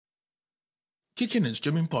Kicking and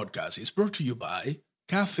Streaming Podcast is brought to you by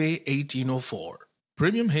Cafe 1804.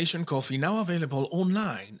 Premium Haitian coffee now available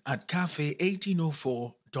online at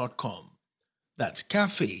cafe1804.com. That's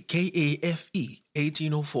cafe, K-A-F-E,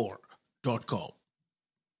 1804.com.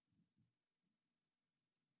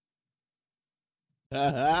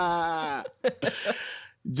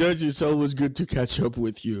 Judge, it's always good to catch up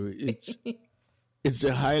with you. It's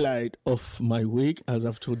the highlight of my week, as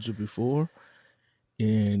I've told you before.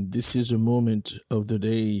 And this is a moment of the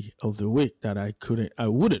day of the week that I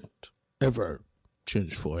wouldn't ever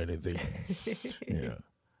change for anything. Yeah.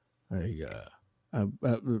 A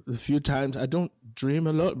few times, I don't dream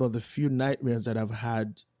a lot, but the few nightmares that I've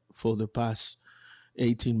had for the past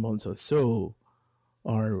 18 months or so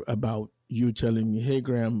are about you telling me, hey,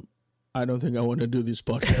 Graham, I don't think I want to do this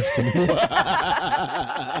podcast anymore.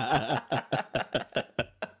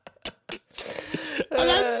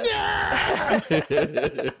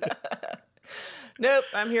 Nope,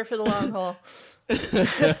 I'm here for the long haul.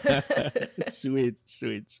 Sweet.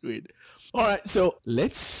 All right, so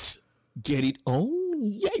let's get it on.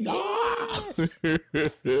 Yes.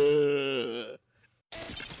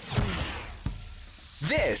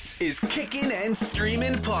 This is Kickin' and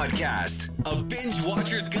Streamin' Podcast, a binge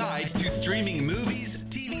watcher's guide to streaming movies,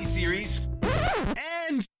 TV series,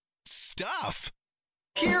 and stuff.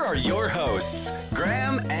 Here are your hosts,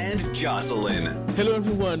 Graham and Jocelyn. Hello,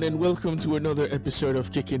 everyone, and welcome to another episode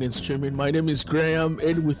of Kicking and Streaming. My name is Graham,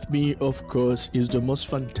 and with me, of course, is the most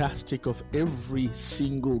fantastic of every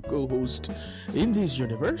single co-host in this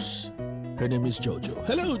universe. Her name is Jojo.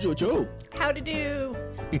 Hello, Jojo. Howdy do.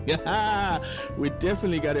 Yeah, we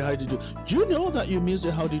definitely got a howdy do. Do you know that you missed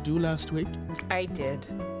the howdy do last week? I did.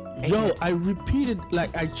 I repeated,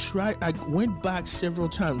 I went back several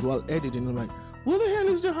times while editing. I'm like, what the hell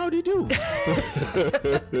is the howdy do?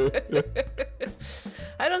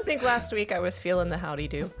 I don't think last week I was feeling the howdy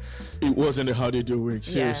do. It wasn't a howdy do week,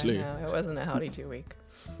 seriously. Yeah, no, it wasn't a howdy do week.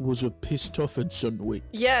 It was a pissed off and son week.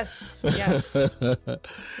 Yes.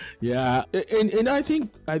 Yeah, and I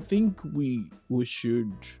think we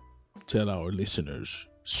should tell our listeners,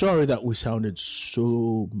 sorry that we sounded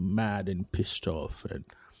so mad and pissed off and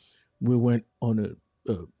we went on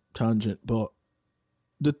a tangent, but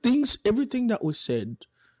everything that we said,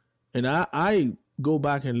 and I go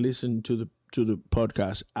back and listen to the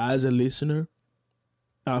podcast as a listener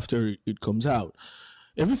after it comes out.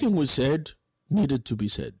 Everything we said needed to be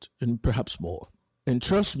said, and perhaps more. And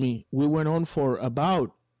trust me, we went on for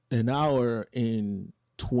about an hour and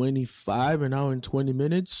 20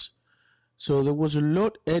 minutes. So there was a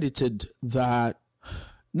lot edited that,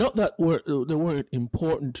 not that they weren't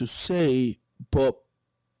important to say, but,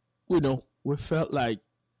 we felt like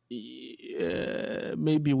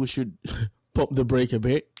maybe we should pump the brake a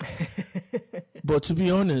bit. But to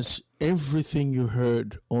be honest, everything you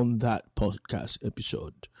heard on that podcast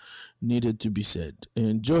episode needed to be said.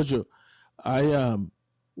 And Jojo,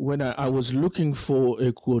 when I was looking for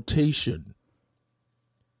a quotation,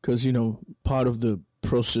 because part of the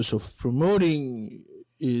process of promoting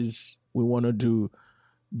is we want to do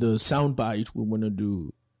the soundbite, we want to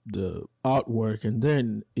do the artwork, and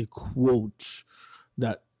then a quote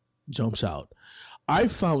that jumps out. I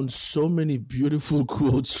found so many beautiful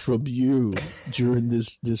quotes from you during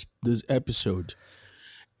this episode,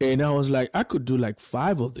 and I was like, I could do like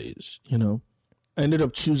 5 of these. I ended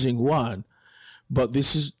up choosing one, but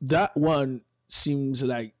that one seems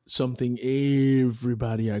like something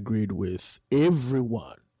everybody agreed with.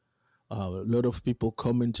 Everyone. A lot of people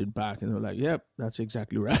commented back, and they're like, "Yep, that's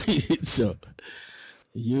exactly right." So.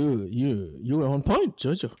 You were on point,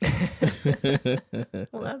 Jojo.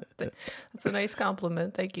 Well, that's a nice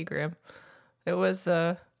compliment. Thank you, Graham. It was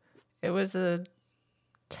a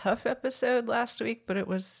tough episode last week, but it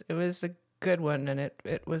was a good one, and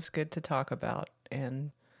it was good to talk about.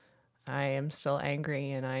 And I am still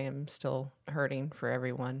angry, and I am still hurting for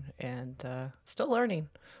everyone, and still learning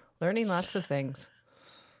lots of things.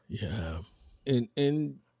 Yeah,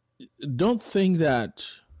 and don't think that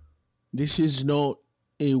this is not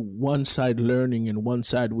a one-side learning and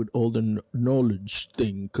one-side with all the knowledge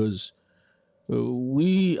thing, because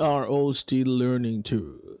we are all still learning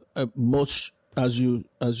too. Much as you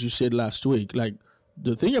said last week, like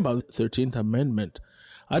the thing about the 13th Amendment,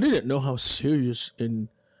 I didn't know how serious and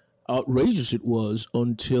outrageous it was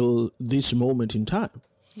until this moment in time.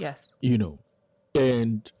 Yes.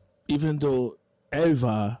 And even though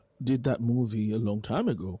Eva did that movie a long time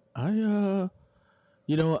ago,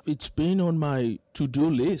 it's been on my to-do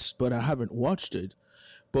list, but I haven't watched it.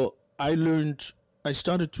 But I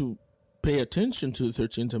started to pay attention to the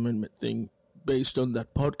 13th Amendment thing based on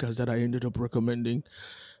that podcast that I ended up recommending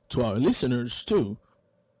to our listeners too.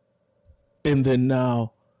 And then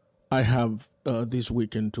now I have this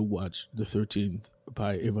weekend to watch The 13th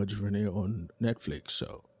by Ava DuVernay on Netflix.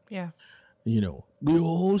 So, Yeah. We're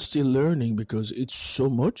all still learning because it's so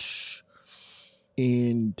much.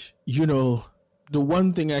 And, the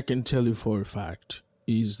one thing I can tell you for a fact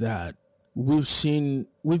is that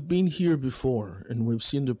we've been here before, and we've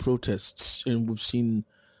seen the protests and we've seen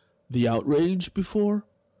the outrage before,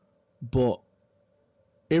 but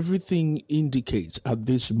everything indicates at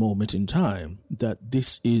this moment in time that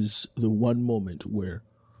this is the one moment where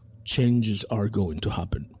changes are going to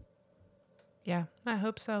happen. Yeah, I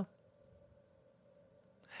hope so.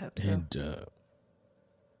 And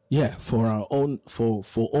for our own, for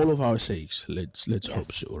all of our sakes, let's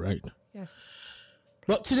hope so, right? Yes.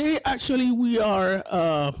 But today, actually, we are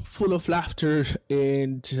full of laughter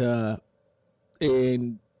and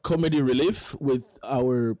comedy relief with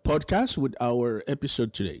our podcast, with our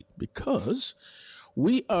episode today, because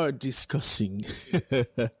we are discussing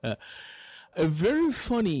a very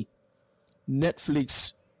funny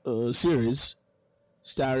Netflix series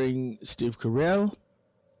starring Steve Carell,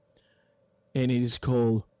 and it is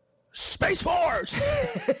called Space Force.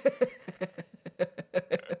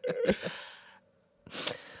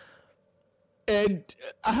 And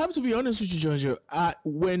I have to be honest with you, Georgia,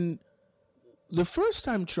 when the first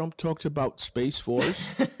time Trump talked about Space Force,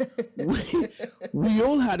 we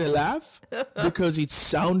all had a laugh because it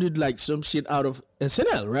sounded like some shit out of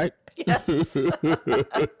SNL, right? Yes.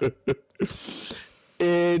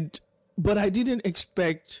 But I didn't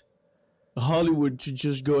expect Hollywood to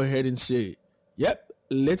just go ahead and say, yep,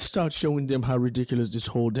 let's start showing them how ridiculous this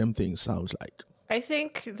whole damn thing sounds like. I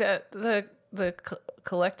think that the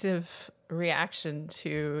collective reaction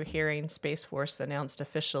to hearing Space Force announced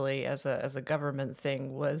officially as a government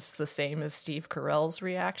thing was the same as Steve Carell's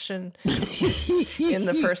reaction in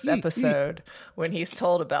the first episode when he's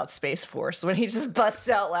told about Space Force, when he just busts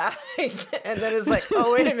out laughing and then is like,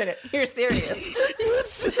 oh, wait a minute, you're serious.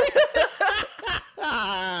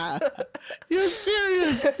 You're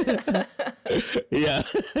serious. Yeah.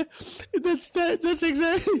 That's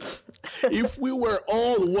exactly. If we were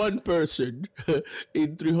all one person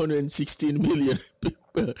in 316 million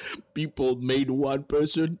people made one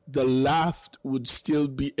person, the laugh would still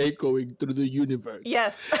be echoing through the universe.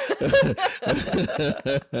 Yes.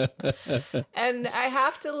 And I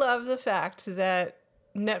have to love the fact that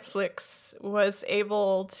Netflix was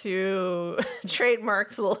able to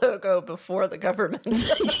trademark the logo before the government.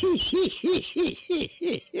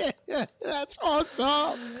 That's awesome.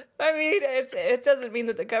 I mean, it doesn't mean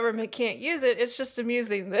that the government can't use it. It's just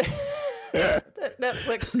amusing that, that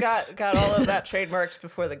Netflix got all of that trademarked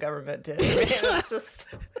before the government did. I mean, it's just...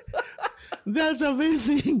 That's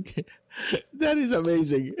amazing. That is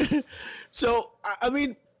amazing. So, I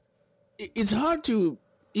mean, it's hard to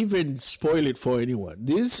even spoil it for anyone.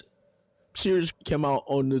 This series came out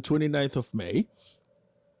on the 29th of May,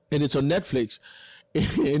 and it's on Netflix.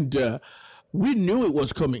 And we knew it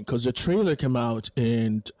was coming because the trailer came out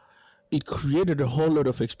and it created a whole lot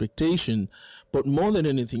of expectation. But more than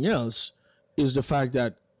anything else is the fact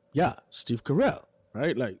that, yeah, Steve Carell,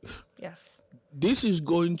 right? Like, Yes. this is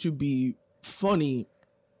going to be funny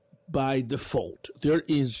by default.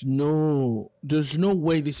 There's no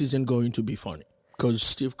way this isn't going to be funny. Because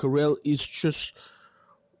Steve Carell is just...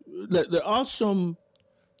 There are some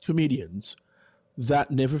comedians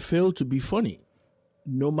that never fail to be funny.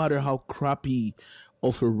 No matter how crappy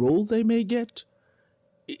of a role they may get,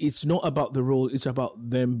 it's not about the role, it's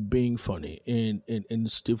about them being funny. And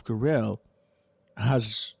Steve Carell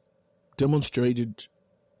has demonstrated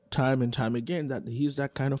time and time again that he's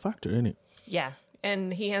that kind of actor, isn't he? Yeah.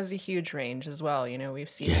 And he has a huge range as well. You know, we've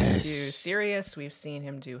seen him do serious. We've seen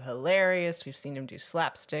him do hilarious. We've seen him do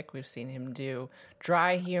slapstick. We've seen him do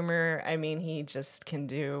dry humor. I mean, he just can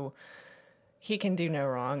do no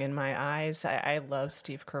wrong in my eyes. I love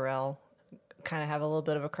Steve Carell. Kind of have a little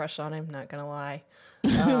bit of a crush on him, not going to lie.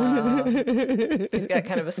 He's got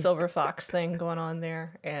kind of a silver fox thing going on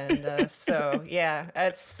there. And so, yeah,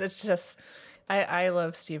 it's just... I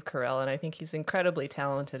love Steve Carell, and I think he's incredibly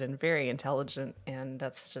talented and very intelligent, and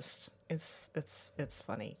that's just it's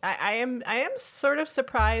funny. I am sort of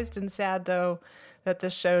surprised and sad though that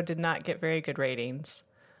this show did not get very good ratings.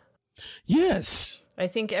 Yes. I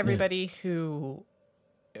think everybody who,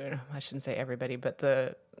 I shouldn't say everybody, but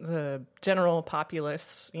the general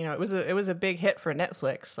populace, you know, it was a big hit for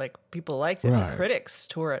Netflix. Like, people liked it. Right. The critics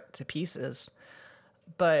tore it to pieces,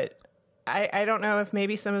 but I don't know if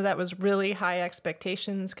maybe some of that was really high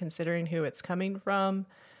expectations considering who it's coming from,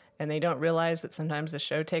 and they don't realize that sometimes a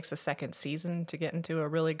show takes a second season to get into a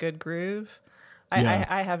really good groove.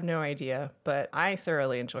 I have no idea, but I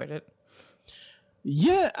thoroughly enjoyed it.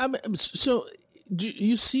 Yeah, I mean, so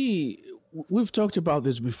you see, we've talked about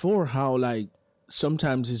this before, how like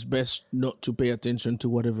sometimes it's best not to pay attention to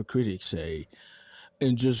whatever critics say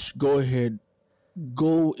and just go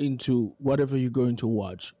into whatever you're going to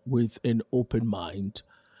watch with an open mind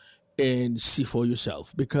and see for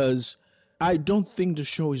yourself. Because I don't think the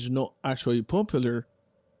show is not actually popular,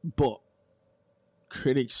 but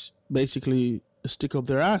critics basically stick up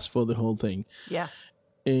their ass for the whole thing. Yeah.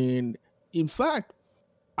 And in fact,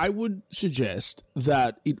 I would suggest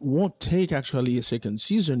that it won't take actually a second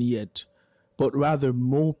season yet, but rather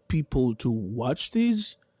more people to watch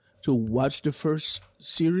these, to watch the first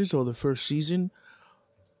series or the first season,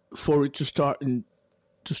 for it to start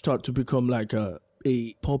to become like a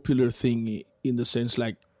popular thing, in the sense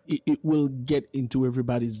like it will get into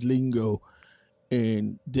everybody's lingo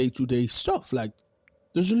and day-to-day stuff. Like,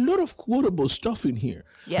 there's a lot of quotable stuff in here.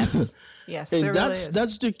 Yes. Yes. And there really is.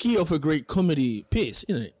 that's the key of a great comedy piece,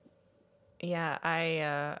 isn't it? Yeah,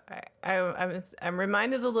 I'm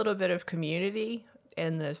reminded a little bit of Community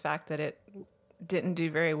and the fact that it didn't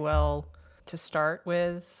do very well to start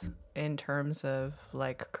with in terms of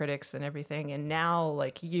like critics and everything, and now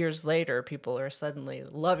like years later people are suddenly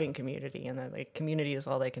loving Community, and then like Community is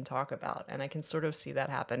all they can talk about, and I can sort of see that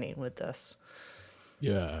happening with this.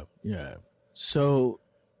 Yeah. So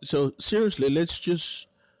seriously, let's just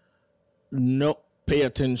not pay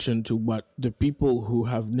attention to what the people who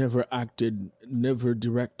have never acted, never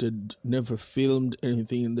directed, never filmed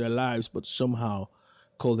anything in their lives, but somehow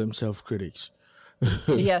call themselves critics.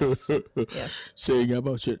 Yes. Yes. Saying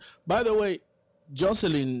about shit. By the way,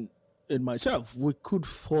 Jocelyn and myself, we could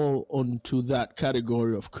fall onto that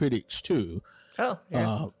category of critics too. Oh,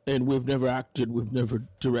 yeah. And we've never acted, we've never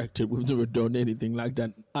directed, we've never done anything like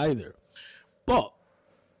that either. But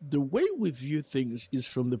the way we view things is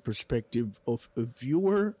from the perspective of a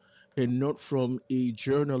viewer and not from a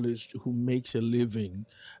journalist who makes a living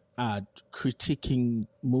at critiquing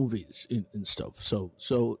movies and stuff.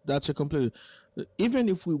 So that's a completely... Even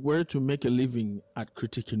if we were to make a living at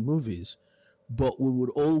critiquing movies, but we would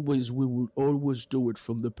always do it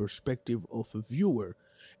from the perspective of a viewer,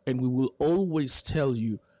 and we will always tell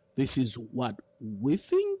you this is what we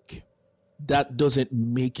think. That doesn't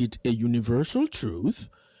make it a universal truth.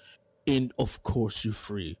 And of course, you're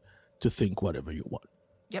free to think whatever you want.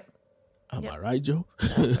 Yep. Am I right, Joe?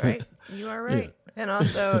 That's right. You are right. Yeah. And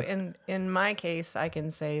also, in my case, I can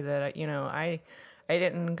say that I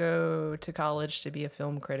didn't go to college to be a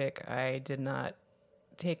film critic. I did not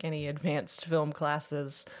take any advanced film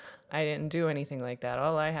classes. I didn't do anything like that.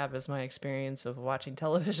 All I have is my experience of watching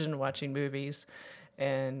television, watching movies,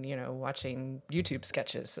 and watching YouTube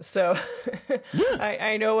sketches. So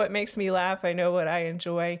I know what makes me laugh. I know what I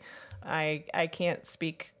enjoy. I can't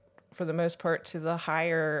speak for the most part to the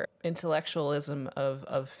higher intellectualism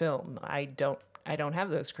of film. I don't have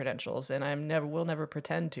those credentials, and will never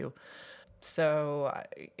pretend to. So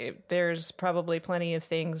there's probably plenty of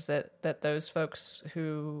things that those folks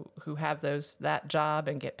who have that job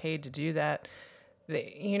and get paid to do that,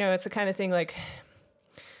 it's the kind of thing like.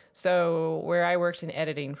 So where I worked in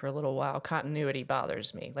editing for a little while, continuity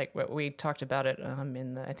bothers me. Like what we talked about it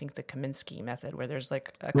in I think the Kaminsky method, where there's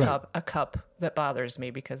like a cup that bothers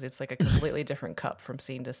me because it's like a completely different cup from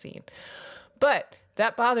scene to scene. But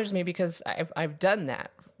that bothers me because I've done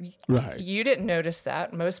that. Right. You didn't notice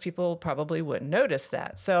that. Most people probably wouldn't notice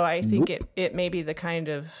that. So I think it may be the kind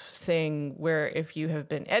of thing where if you have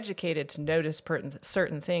been educated to notice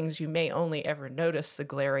certain things, you may only ever notice the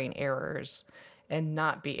glaring errors and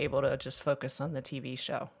not be able to just focus on the TV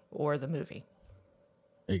show or the movie.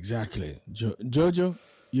 Exactly. Jojo,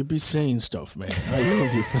 you be saying stuff, man. I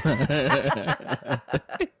love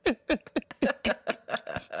you.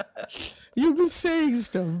 You be saying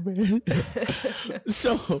stuff, man.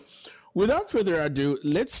 So, without further ado,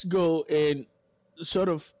 let's go and sort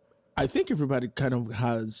of... I think everybody kind of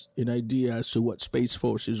has an idea as to what Space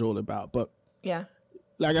Force is all about. But, yeah,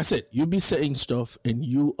 like I said, you be saying stuff, and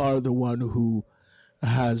you are the one who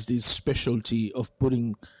has this specialty of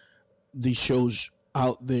putting these shows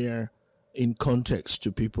out there in context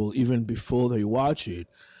to people even before they watch it.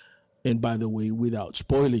 And by the way, without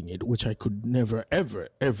spoiling it, which I could never, ever,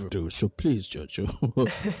 ever do. So please, Jojo,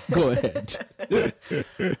 go ahead.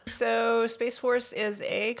 So Space Force is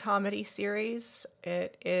a comedy series.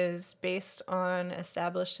 It is based on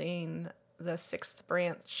establishing the 6th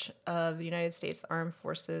branch of the United States Armed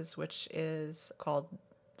Forces, which is called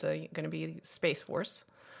going to be Space Force.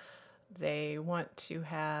 They want to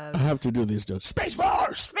have... I have to do this, though. Space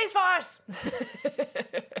Force! Space Force!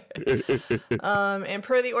 And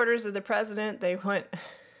per the orders of the president, they went,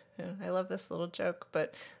 I love this little joke,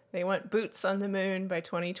 but they want boots on the moon by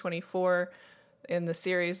 2024. In the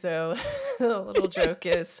series, though, the little joke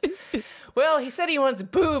is, well, he said he wants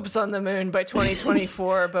boobs on the moon by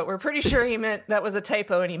 2024, but we're pretty sure he meant that was a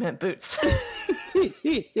typo and he meant boots.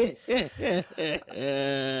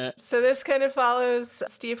 So this kind of follows.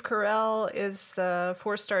 Steve Carell is the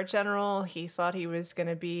 4-star general. He thought he was going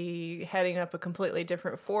to be heading up a completely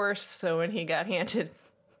different force. So when he got handed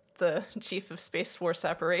the chief of Space Force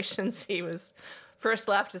operations, he was first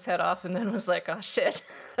laughed his head off and then was like, oh shit,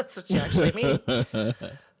 that's what you actually mean.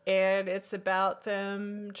 And it's about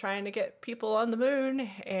them trying to get people on the moon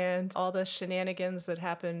and all the shenanigans that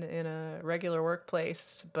happen in a regular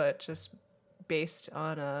workplace, but just based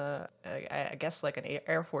on I guess like an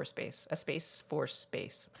Air Force base, a Space Force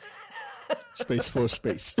base. Space Force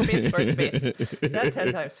Space. Space Force Space. Is that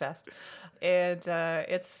 10 times fast? And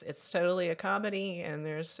it's totally a comedy, and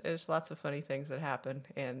there's lots of funny things that happen,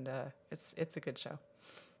 and it's a good show.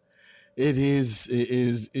 It is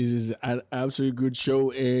an absolutely good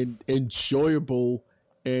show and enjoyable.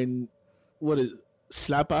 And what is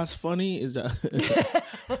slap ass funny? Is that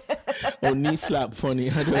or knee slap funny?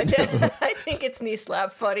 I don't know. I think it's knee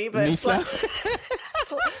slap funny, but knee slap?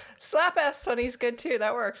 slap ass funny is good too.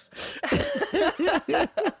 That works.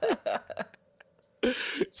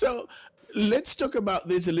 So let's talk about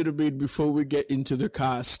this a little bit before we get into the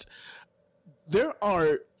cast. There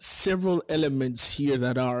are several elements here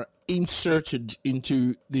that are inserted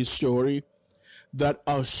into this story that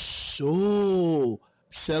are so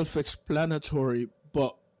self-explanatory,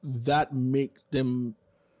 but that make them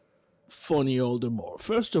funny all the more.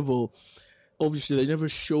 First of all, obviously they never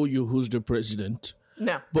show you who's the president.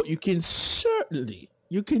 No. But you can certainly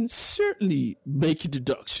make a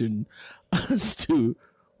deduction as to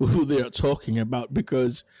who they are talking about,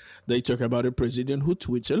 because they talk about a president who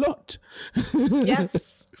tweets a lot.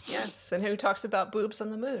 Yes, and who talks about boobs on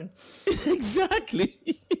the moon. Exactly.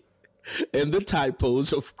 And the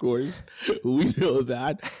typos, of course. We know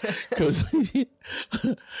that, because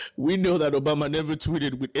we know that Obama never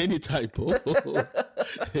tweeted with any typo.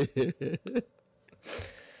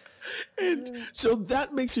 And so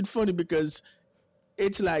that makes it funny, because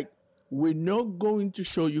it's like, we're not going to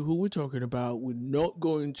show you who we're talking about. We're not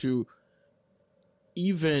going to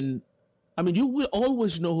even, I mean, you will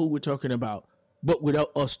always know who we're talking about, but without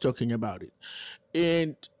us talking about it.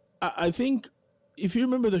 And I think, if you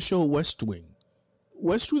remember the show West Wing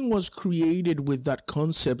was created with that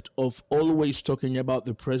concept of always talking about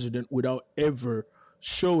the president without ever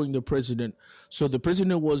showing the president. So the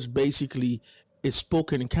president was basically a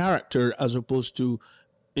spoken character as opposed to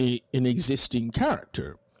an existing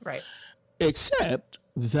character. Right. Except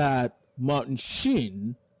that Martin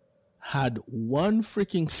Sheen had one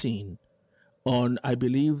freaking scene on, I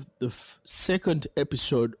believe, the second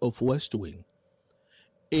episode of West Wing.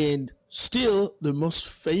 And still the most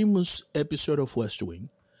famous episode of West Wing.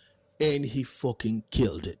 And he fucking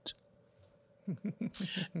killed it.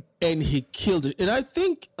 And he killed it. And I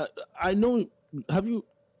think, I know, have you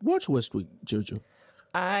watched West Wing, Jojo?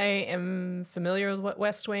 I am familiar with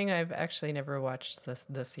West Wing. I've actually never watched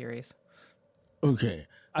the series. Okay.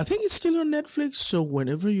 I think it's still on Netflix, so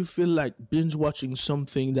whenever you feel like binge watching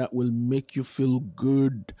something that will make you feel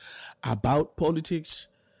good about politics,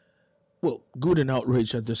 well, good and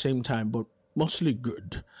outraged at the same time, but mostly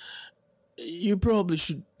good, you probably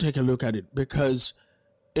should take a look at it, because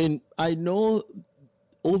I know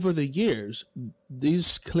over the years,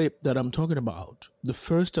 this clip that I'm talking about, the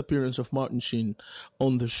first appearance of Martin Sheen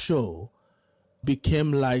on the show,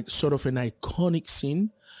 became like sort of an iconic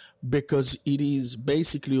scene, because it is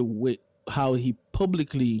basically a way how he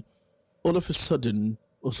publicly, all of a sudden,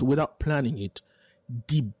 also without planning it,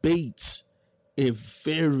 debates a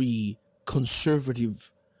very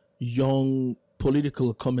conservative young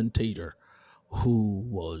political commentator who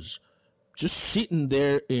was just sitting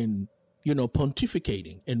there and,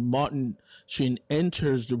 pontificating. And Martin Sheen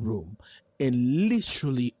enters the room and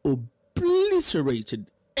literally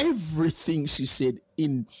obliterated everything she said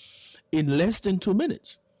in less than 2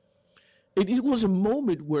 minutes. It was a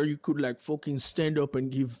moment where you could fucking stand up and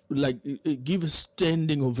give a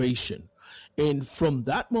standing ovation. And from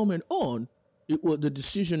that moment on, it was the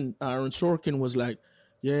decision. Aaron Sorkin was like,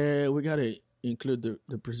 yeah, we got to include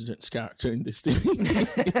the president's character in this thing.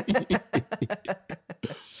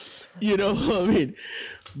 You know what I mean?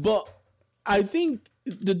 But I think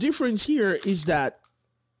the difference here is that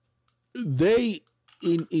they,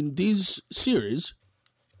 in this series,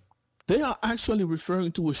 they are actually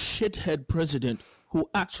referring to a shithead president who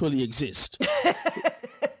actually exists.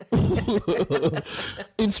 Who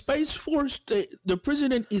In Space Force, the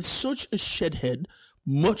president is such a shithead,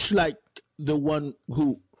 much like the one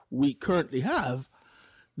who we currently have,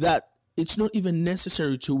 that it's not even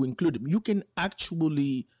necessary to include him. You can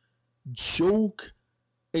actually joke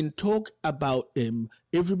and talk about him.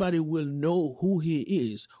 Everybody will know who he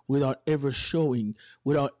is without ever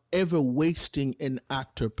wasting an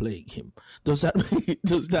actor playing him. Does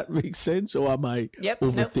that make sense, or am I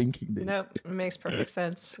overthinking this? Nope, it makes perfect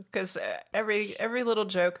sense. Because every little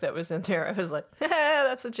joke that was in there, I was like,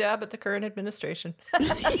 that's a jab at the current administration.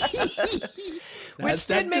 Which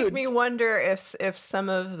did make me wonder if some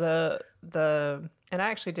of the and I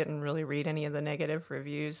actually didn't really read any of the negative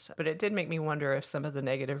reviews, but it did make me wonder if some of the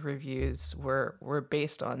negative reviews were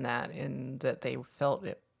based on that, in that they felt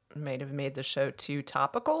it might have made the show too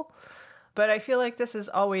topical. But I feel like this is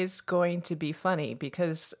always going to be funny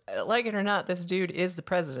because, like it or not, this dude is the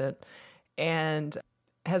president and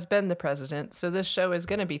has been the president. So this show is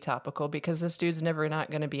going to be topical because this dude's never not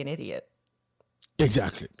going to be an idiot.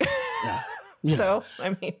 Exactly. Yeah. Yeah. So,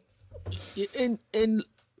 I mean, and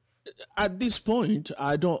at this point,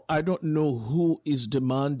 I don't know who is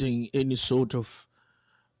demanding any sort of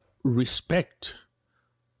respect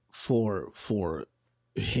for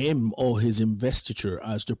him or his investiture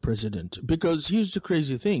as the president. Because here's the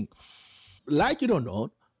crazy thing. Like it or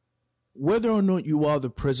not, whether or not you are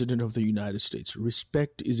the president of the United States,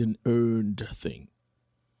 respect is an earned thing.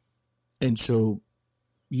 And so,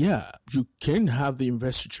 yeah, you can have the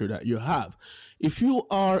investiture that you have. If you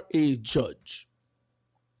are a judge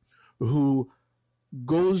who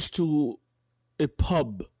goes to a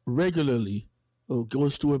pub regularly or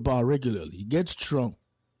goes to a bar regularly, gets drunk,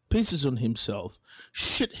 pisses on himself,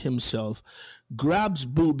 shit himself, grabs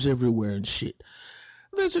boobs everywhere and shit,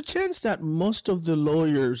 there's a chance that most of the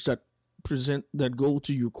lawyers that go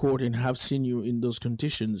to your court and have seen you in those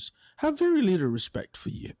conditions have very little respect for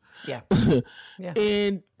you. yeah. Yeah.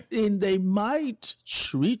 And they might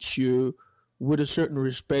treat you with a certain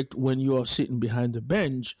respect when you are sitting behind the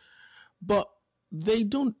bench, but they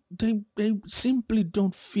simply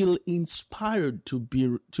don't feel inspired to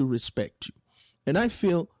respect you. And I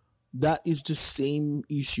feel that is the same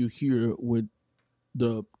issue here with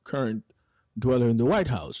the current dweller in the White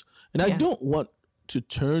House. And I don't want to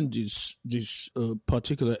turn this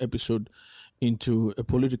particular episode into a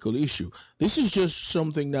political issue. This is just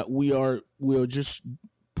something that we are just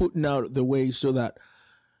putting out the way so that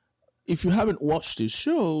if you haven't watched this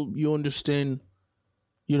show, you understand,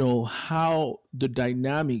 how the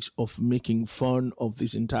dynamics of making fun of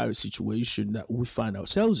this entire situation that we find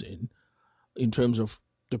ourselves in terms of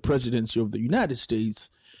the presidency of the United States,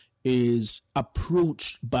 is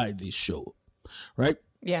approached by this show, right?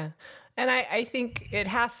 Yeah. And I think it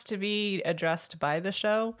has to be addressed by the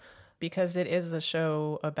show because it is a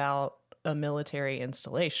show about a military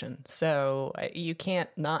installation. So you can't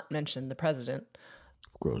not mention the president.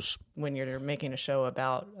 Of course. When you're making a show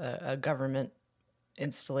about a government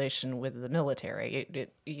installation with the military,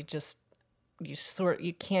 you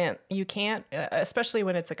can't, especially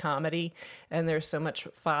when it's a comedy and there's so much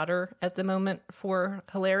fodder at the moment for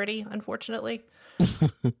hilarity, unfortunately.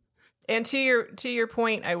 And to your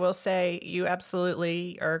point, I will say you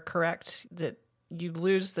absolutely are correct that you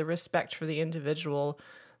lose the respect for the individual.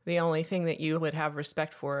 The only thing that you would have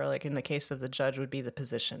respect for, like in the case of the judge, would be the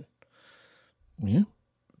position. Yeah.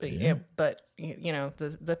 But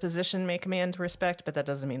the position may command respect, but that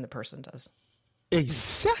doesn't mean the person does.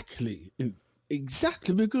 Exactly,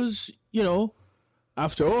 because,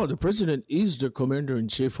 after all, the president is the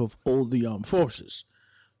commander-in-chief of all the armed forces.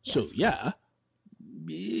 Yes. So, yeah,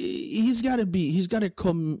 he's got to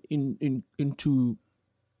come into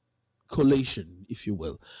collation, if you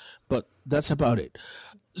will. But that's about it.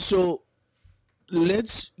 So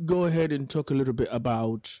let's go ahead and talk a little bit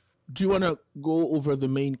about, do you want to go over the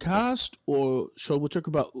main cast, or shall we talk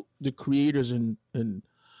about the creators and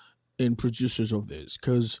producers of this?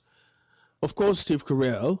 Because, of course, Steve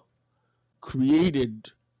Carell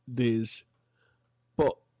created this,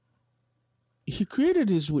 but he created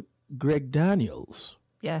this with Greg Daniels.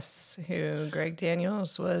 Yes, who Greg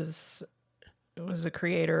Daniels was a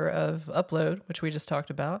creator of Upload, which we just talked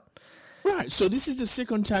about. Right, so this is the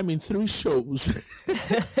second time in 3 shows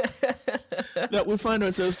that we find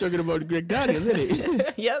ourselves talking about Greg Daniels, isn't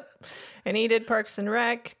it? Yep. And he did Parks and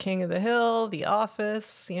Rec, King of the Hill, The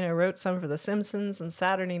Office, wrote some for The Simpsons and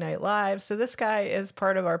Saturday Night Live. So this guy is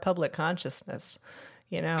part of our public consciousness.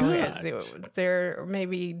 There may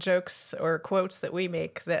be jokes or quotes that we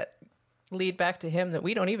make that lead back to him that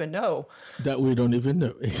we don't even know.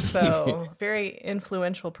 So very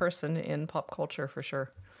influential person in pop culture for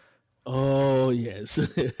sure. Oh, yes.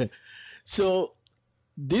 So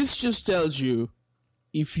this just tells you,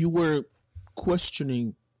 if you were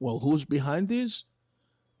questioning, well, who's behind this?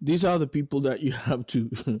 These are the people that you have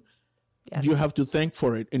to Yes. you have to thank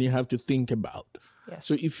for it, and you have to think about. Yes.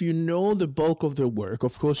 So if you know the bulk of their work,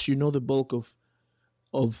 of course, you know the bulk of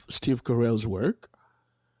Steve Carell's work,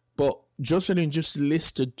 but Jocelyn just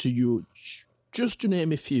listed to you, just to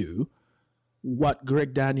name a few, what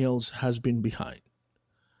Greg Daniels has been behind.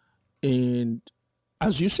 And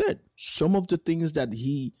as you said, some of the things that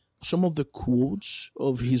some of the quotes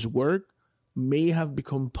of his work may have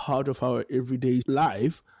become part of our everyday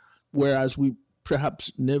life, whereas we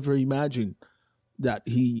perhaps never imagined that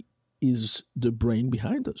he is the brain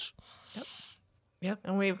behind us. Yep.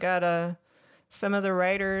 And we've got some of the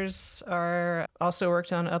writers are also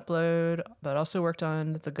worked on Upload, but also worked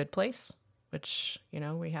on The Good Place, which,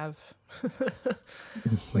 we have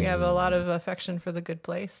we have a lot of affection for The Good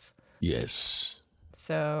Place. Yes.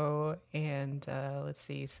 So, and let's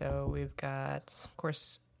see. So we've got, of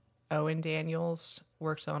course, Owen Daniels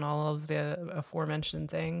worked on all of the aforementioned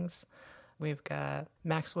things. We've got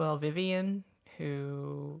Maxwell Vivian,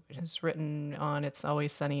 who has written on It's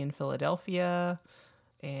Always Sunny in Philadelphia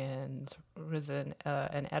and was an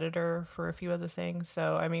editor for a few other things.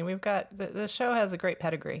 So, I mean, we've got, the show has a great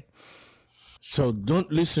pedigree. So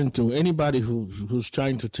don't listen to anybody who's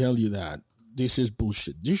trying to tell you that this is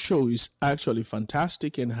bullshit. This show is actually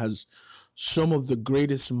fantastic and has some of the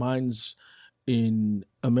greatest minds in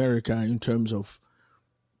America in terms of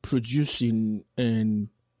producing and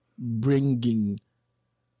bringing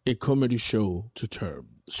a comedy show to term.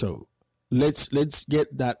 So let's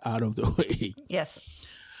get that out of the way. Yes.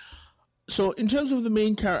 So in terms of the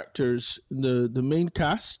main characters, the main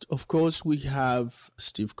cast, of course, we have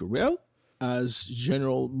Steve Carell as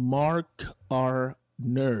General Mark R.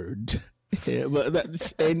 Nerd. Yeah, but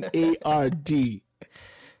that's Nard.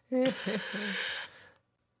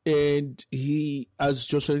 And he, as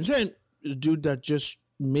Jocelyn said, a dude that just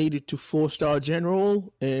made it to 4-star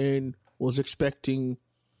general and was expecting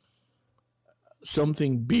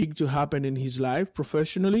something big to happen in his life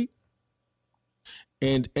professionally,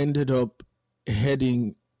 and ended up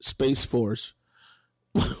heading Space Force,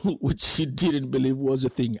 which he didn't believe was a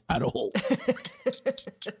thing at all.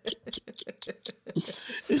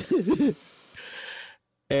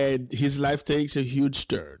 And his life takes a huge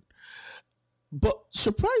turn. But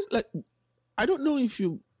surprised, I don't know if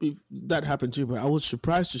that happened to you, but I was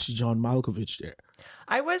surprised to see John Malkovich there.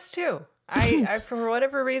 I was too. I for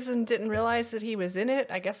whatever reason didn't realize that he was in it.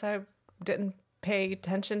 I guess I didn't pay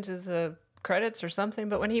attention to the credits or something,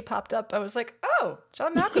 but when he popped up, I was like, "Oh,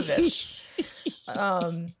 John Malkovich."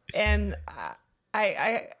 And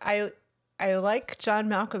I like John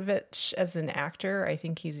Malkovich as an actor. I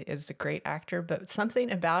think he is a great actor, but something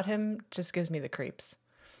about him just gives me the creeps.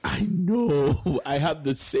 I know. I have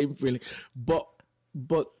the same feeling. But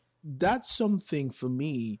that's something for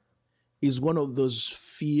me is one of those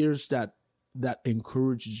fears that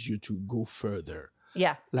encourages you to go further.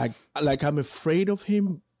 Yeah. Like I'm afraid of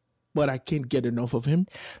him, but I can't get enough of him.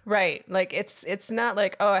 Right. Like it's not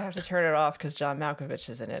like, oh, I have to turn it off because John Malkovich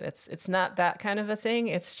is in it. It's not that kind of a thing.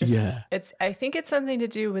 It's just I think it's something to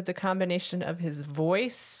do with the combination of his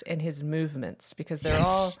voice and his movements, because they're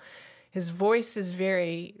all, his voice is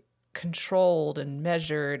very controlled and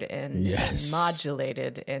measured and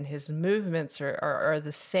modulated, and his movements are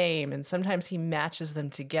the same, and sometimes he matches them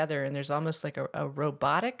together, and there's almost like a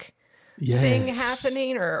robotic thing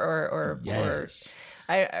happening, or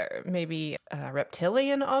maybe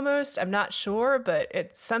reptilian almost. I'm not sure, but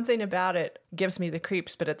it's something about it gives me the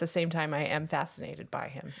creeps, but at the same time I am fascinated by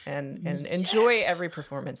him and enjoy every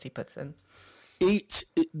performance he puts in.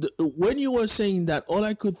 When you were saying that, all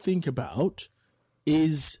I could think about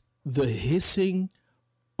is the hissing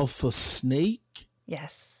of a snake.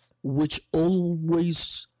 Yes. Which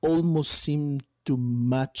always almost seemed to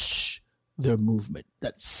match their movement.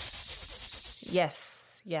 Yes.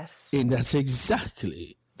 And that's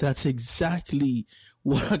exactly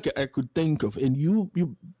what I could think of. And you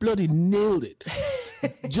bloody nailed it.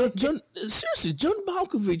 John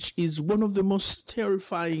Malkovich is one of the most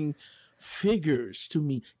terrifying figures to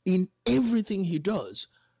me in everything he does,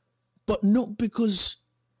 but not because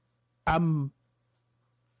I'm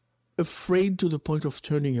afraid to the point of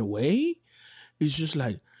turning away. It's just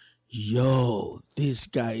like, yo, this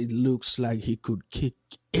guy looks like he could kick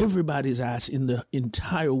everybody's ass in the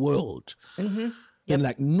entire world. Mm-hmm. Yep. And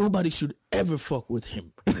like nobody should ever fuck with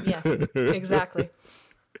him. Yeah, exactly.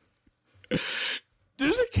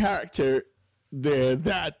 There's a character there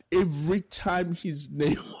that every time his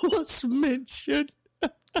name was mentioned,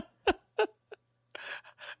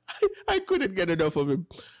 I couldn't get enough of him.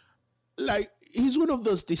 like he's one of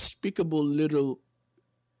those despicable little,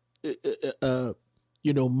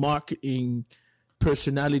 marketing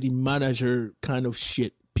personality manager kind of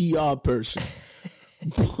shit, PR person.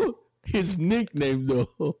 His nickname,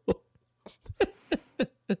 though.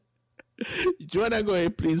 Do you want to go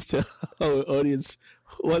ahead, please tell our audience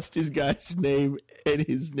what's this guy's name and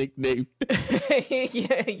his nickname?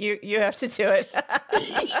 Yeah, you have to do it.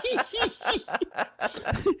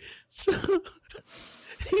 So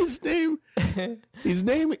his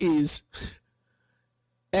name is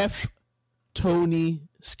F. Tony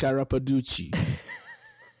Scarapaducci,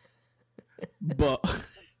 but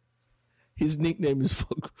his nickname is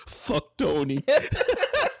Fuck Tony.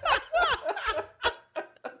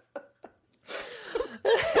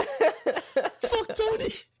 Fuck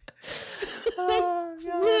Tony. Oh,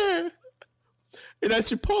 God. Yeah. And I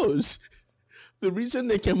suppose the reason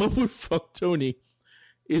they came up with Fuck Tony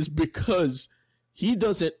is because he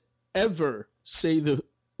doesn't ever say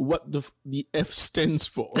what the F stands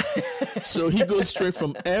for. So he goes straight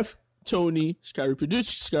from F, Tony,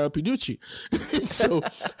 Scarapaducci. So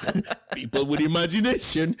people with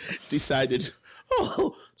imagination decided,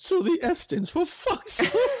 oh, so the F stands for fuck. So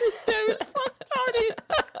his name is Fuck Tony.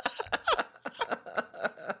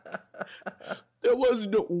 There was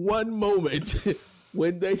no one moment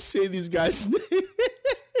when they say this guy's name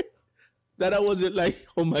that I wasn't like,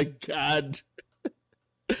 oh my God.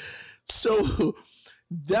 So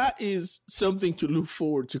that is something to look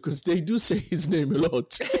forward to because they do say his name a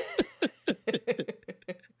lot.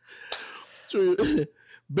 So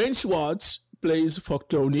Ben Schwartz plays Fuck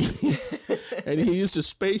Tony, and he is the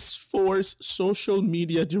Space Force social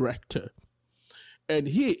media director. And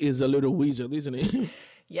he is a little weasel, isn't he?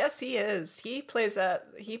 Yes, he is. He plays that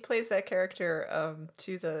character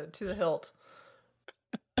to the hilt.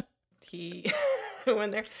 He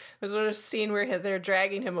when there's a scene where they're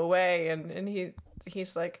dragging him away, and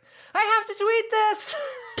he's like, I have to tweet this.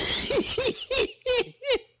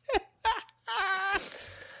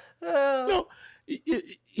 No,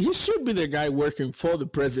 he should be the guy working for the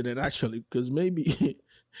president, actually, because maybe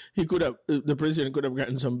the president could have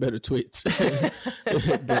gotten some better tweets.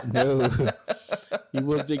 But no, he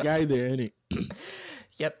was the guy there, ain't he?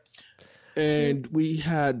 Yep. And we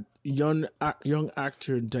had young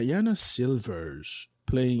actor Diana Silvers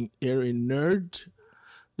playing Erin Nerd,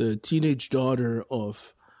 the teenage daughter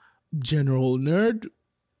of General Nerd,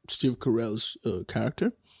 Steve Carell's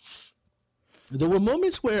character. There were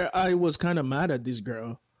moments where I was kind of mad at this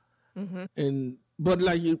girl, but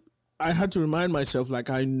I had to remind myself, like,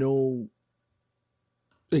 I know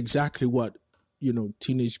exactly what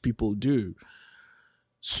teenage people do.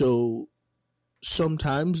 So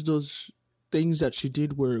sometimes those things that she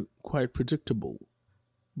did were quite predictable,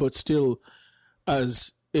 but still,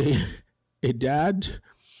 as a dad,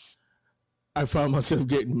 I found myself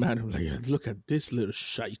getting mad. I'm like, look at this little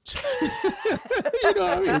shite. You know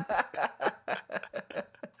what I mean?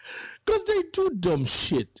 Because they do dumb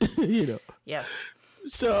shit, Yeah.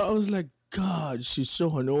 So I was like, God, she's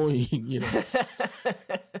so annoying,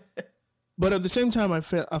 But at the same time, I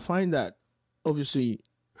find that obviously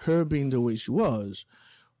her being the way she was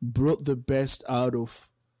brought the best out of,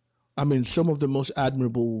 some of the most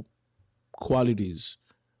admirable qualities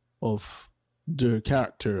of the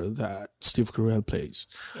character that Steve Carell plays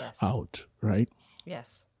out, right?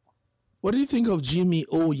 Yes. What do you think of Jimmy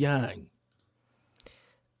O. Yang?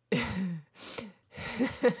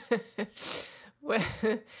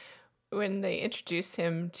 When they introduce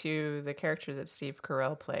him to the character that Steve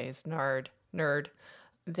Carell plays, Nerd,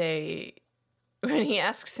 when he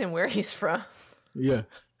asks him where he's from, yeah,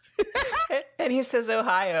 and he says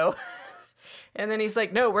Ohio, and then he's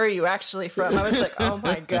like, "No, where are you actually from?" I was like, "Oh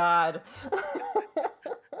my God."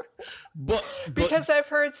 But because I've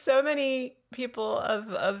heard so many people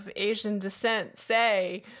of Asian descent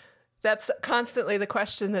say that's constantly the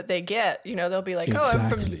question that they get. They'll be like,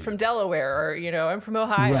 exactly. I'm from Delaware, or, I'm from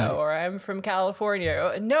Ohio, right. or I'm from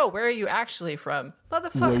California. No, where are you actually from?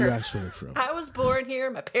 Motherfucker. Where are you actually from? I was born here.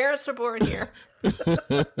 My parents were born here.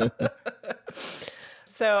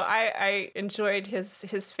 So I enjoyed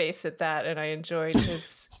his face at that, and I enjoyed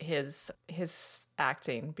his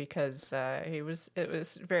acting because it was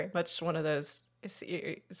very much one of those.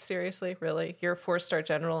 Seriously, really, you're a 4-star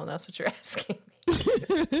general, and that's what you're asking me.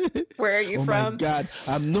 Where are you from? Oh my God,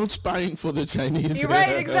 I'm not spying for the Chinese. You're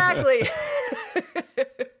right, exactly.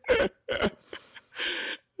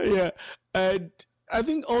 Yeah, and I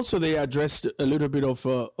think also they addressed a little bit of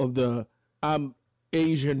the I'm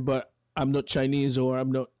Asian, but I'm not Chinese, or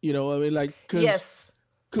I'm not, 'cause Yes.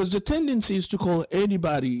 Because the tendency is to call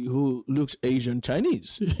anybody who looks Asian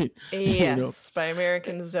Chinese. Yes, by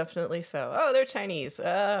Americans, definitely so. Oh, they're Chinese.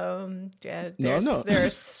 Yeah, there are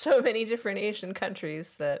so many different Asian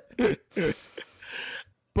countries that.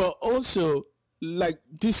 But also, like,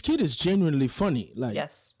 this kid is genuinely funny. Like,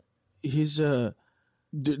 yes, he's there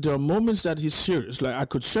are moments that he's serious. Like, I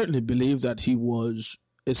could certainly believe that he was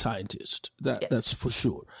a scientist. That's for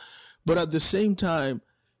sure. But at the same time,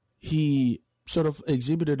 he sort of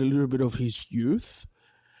exhibited a little bit of his youth,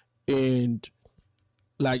 and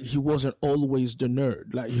like he wasn't always the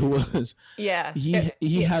nerd. Like he was. Yeah.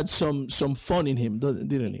 He had some fun in him,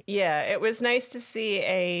 didn't he? Yeah, it was nice to see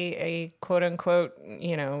a quote unquote,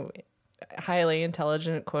 highly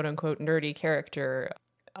intelligent, quote unquote nerdy character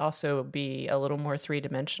also be a little more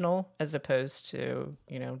three-dimensional as opposed to,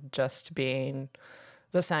 just being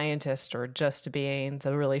the scientist or just being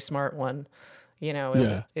the really smart one,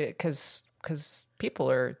 because people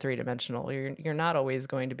are three-dimensional. You're not always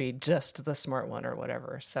going to be just the smart one or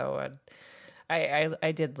whatever. So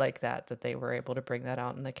I did like that they were able to bring that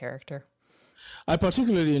out in the character. I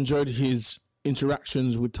particularly enjoyed his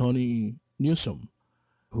interactions with Tawny Newsome,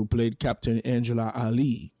 who played Captain Angela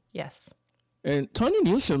Ali. Yes. And Tawny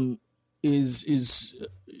Newsome is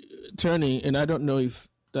turning, and I don't know if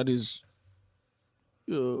that is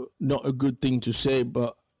not a good thing to say,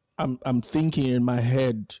 but I'm thinking in my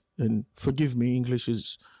head, and forgive me, English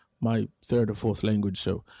is my third or fourth language,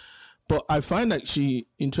 so. But I find that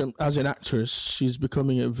as an actress, she's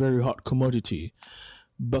becoming a very hot commodity,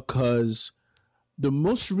 because the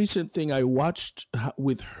most recent thing I watched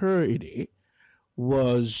with her in it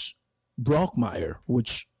was Brockmire,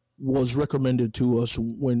 which was recommended to us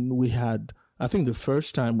when we had, I think the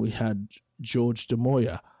first time we had George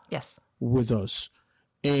DeMoya with us.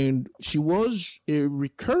 And she was a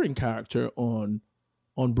recurring character on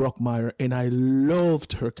Brockmire, and I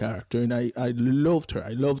loved her character, and I loved her.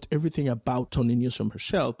 I loved everything about Tawny Newsome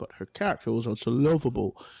herself, but her character was also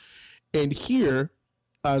lovable. And here,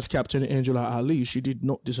 as Captain Angela Ali, she did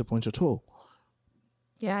not disappoint at all.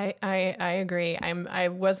 Yeah, I agree. I'm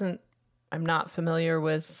not familiar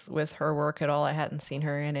with her work at all. I hadn't seen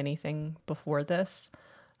her in anything before this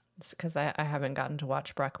because I haven't gotten to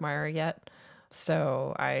watch Brockmire yet.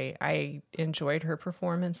 So I enjoyed her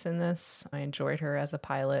performance in this. I enjoyed her as a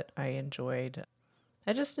pilot. I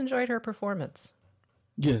just enjoyed her performance.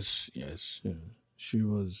 Yes. Yeah. She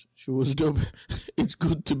was dope. It's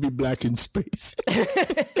good to be black in space.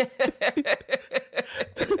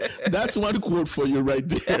 That's one quote for you right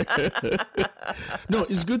there. No,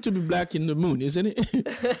 it's good to be black in the moon, isn't it?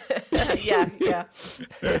 Yeah.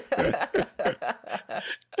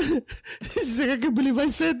 She's like, I can't believe I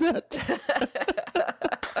said that.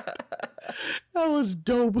 That was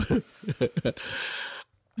dope.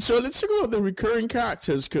 So let's talk about the recurring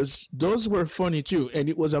characters, because those were funny too. And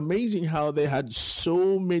it was amazing how they had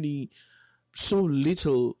so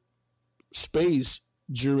little space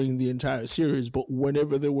during the entire series, but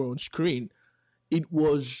whenever they were on screen, it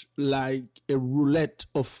was like a roulette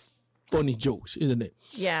of funny jokes, isn't it?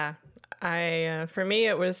 Yeah. For me,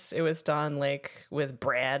 it was Don Lake with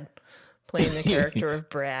Brad, playing the character of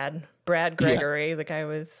Brad Gregory, the guy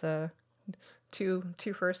with two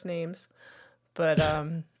first names. But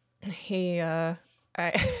it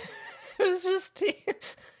was just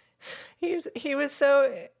he was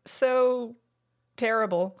so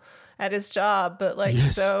terrible at his job, but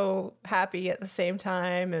so happy at the same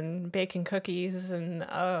time, and baking cookies, and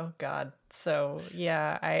oh god. So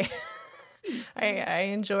yeah, I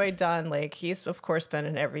enjoyed Don Lake. He's of course been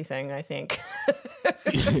in everything, I think.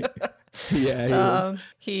 Yeah,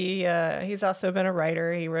 he's also been a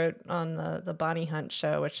writer. He wrote on the Bonnie Hunt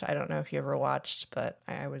show, which I don't know if you ever watched, but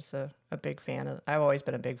I was a big fan of. I've always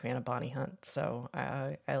been a big fan of Bonnie Hunt, so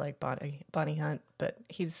I like Bonnie Hunt. But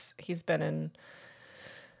he's been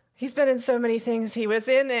in so many things. He was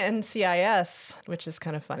in NCIS, which is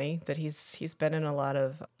kind of funny that he's been in a lot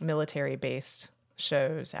of military based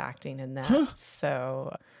shows, acting in that. Huh.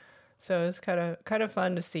 So it was kind of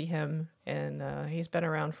fun to see him, and he's been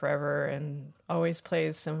around forever and always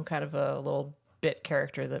plays some kind of a little bit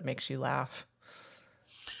character that makes you laugh.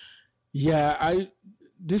 Yeah,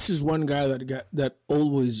 this is one guy that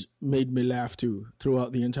always made me laugh too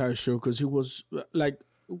throughout the entire show, because he was like,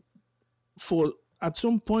 at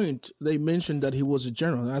some point they mentioned that he was a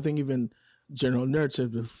general. I think even General Nerd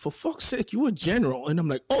said, "For fuck's sake, you a general?" And I'm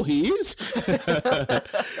like, "Oh, he is,"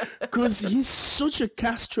 because he's such a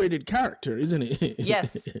castrated character, isn't he?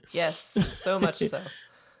 Yes, so much so.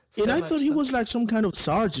 So and I much thought he so. was like some kind of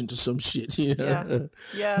sergeant or some shit, you know?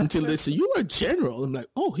 Yeah. Until they say, you are a general. I'm like,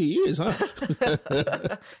 oh, he is, huh?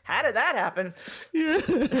 How did that happen?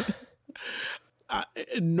 Yeah.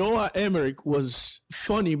 Noah Emmerich was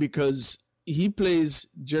funny because he plays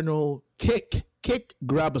General Kick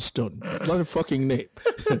Grabaston. What a fucking name.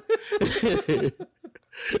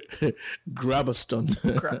 Grabaston.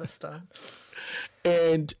 Grabaston.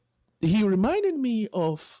 And he reminded me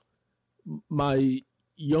of my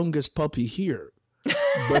youngest puppy here.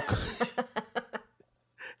 But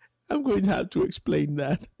I'm going to have to explain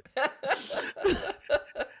that.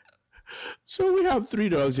 So we have 3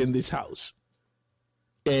 dogs in this house.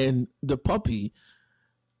 And the puppy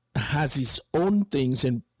has his own things,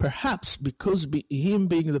 and perhaps because him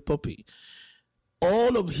being the puppy,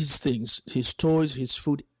 all of his things, his toys, his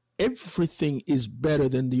food, everything is better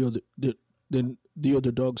than the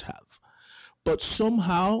other dogs have. But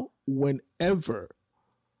somehow, whenever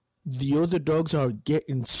the other dogs are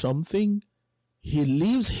getting something, he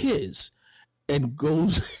leaves his and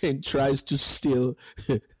goes and tries to steal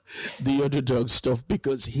the other dog's stuff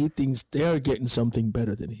because he thinks they're getting something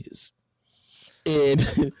better than his.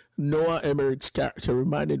 And Noah Emmerich's character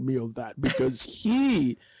reminded me of that because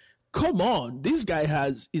come on, this guy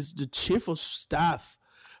is the chief of staff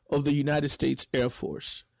of the United States Air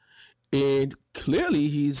Force. And clearly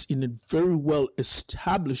he's in a very well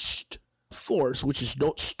established force, which is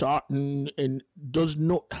not starting and does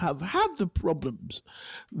not have the problems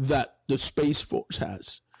that the Space Force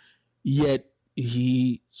has. Yet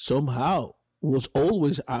he somehow was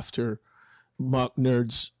always after Mark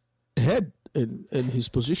Nerd's head and his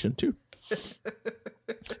position too.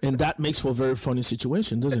 And that makes for a very funny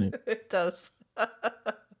situation, doesn't it? It does.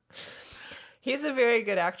 He's a very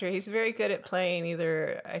good actor. He's very good at playing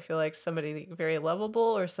either, I feel like, somebody very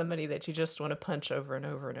lovable or somebody that you just want to punch over and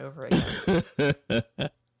over and over again.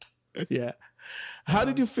 Yeah. How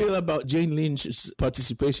did you feel about Jane Lynch's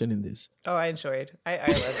participation in this? Oh, I enjoyed. I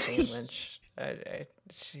love Jane Lynch.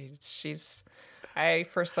 I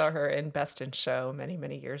first saw her in Best in Show many,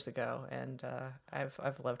 many years ago, and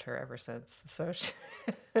I've loved her ever since. So,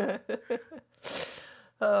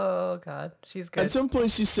 oh God, she's good. At some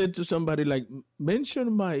point, she said to somebody like,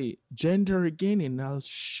 "Mention my gender again, and I'll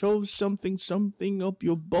shove something up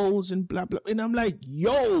your balls and blah blah." And I'm like,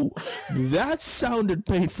 "Yo, that sounded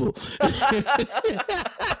painful."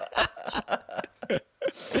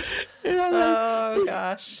 Oh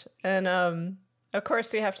gosh, and of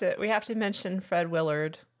course we have to mention Fred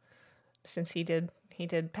Willard, since he did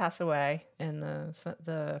pass away, and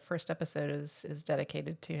the first episode is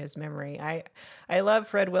dedicated to his memory. I love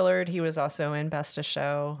Fred Willard. He was also in Best of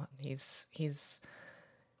Show. He's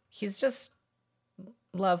just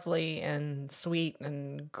lovely and sweet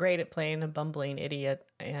and great at playing a bumbling idiot,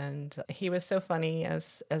 and he was so funny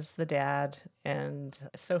as the dad, and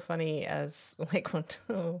so funny as like when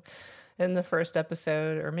in the first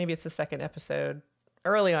episode, or maybe it's the second episode,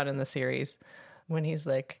 early on in the series, when he's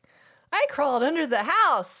like, "I crawled under the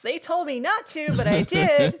house. They told me not to, but I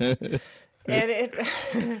did." And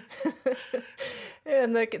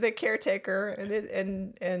and the caretaker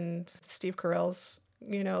and Steve Carell's,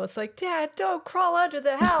 it's like, "Dad, don't crawl under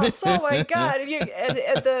the house. Oh my God!" And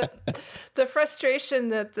the frustration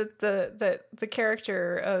that the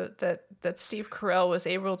character that Steve Carell was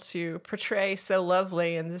able to portray so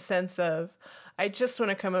lovely, in the sense of, "I just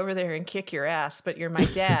want to come over there and kick your ass, but you're my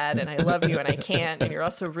dad and I love you and I can't, and you're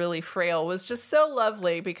also really frail," was just so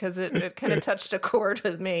lovely, because it kind of touched a chord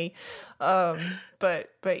with me.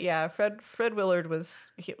 But yeah, Fred Willard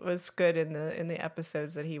was good in the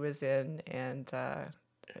episodes that he was in, and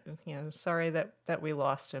sorry that we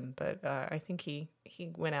lost him, but I think he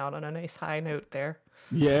went out on a nice high note there.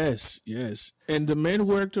 Yes. And the man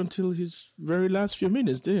worked until his very last few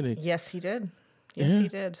minutes, didn't he? Yes, he did. He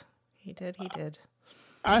did. He did.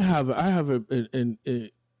 I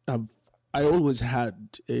always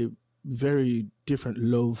had a very different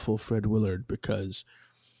love for Fred Willard, because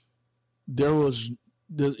he was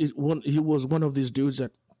one of these dudes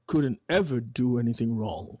that couldn't ever do anything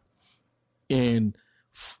wrong, and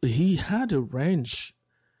he had a range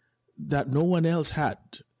that no one else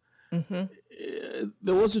had. Mm-hmm.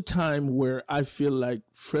 There was a time where I feel like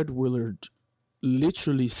Fred Willard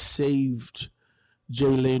literally saved Jay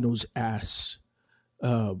Leno's ass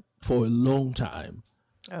for a long time.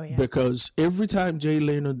 Oh yeah. Because every time Jay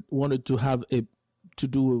Leno wanted to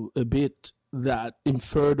do a bit that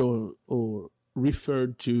inferred or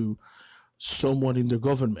referred to someone in the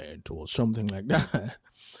government or something like that,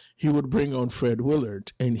 he would bring on Fred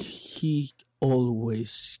Willard, and he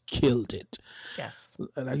always killed it. Yes.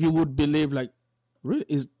 Like, he would believe, like, really,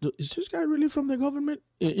 is this guy really from the government?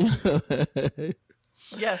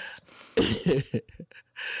 Yes.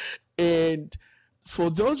 And for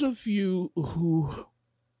those of you who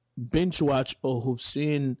binge watch or who've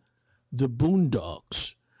seen The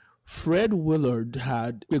Boondocks, Fred Willard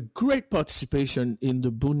had a great participation in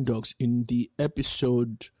The Boondocks in the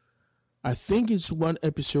episode. I think it's one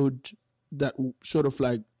episode that sort of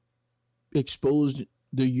like exposed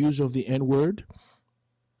the use of the N-word.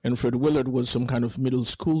 And Fred Willard was some kind of middle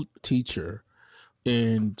school teacher,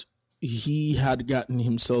 and he had gotten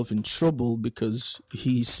himself in trouble because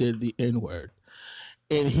he said the N-word.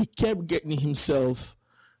 And he kept getting himself,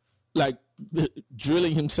 like,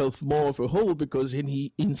 drilling himself more of a hole, because then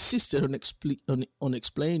he insisted on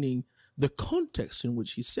explaining the context in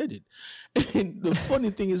which he said it. And the funny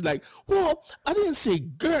thing is, like, well, I didn't say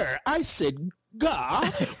 "grr," I said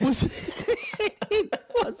 "ga." It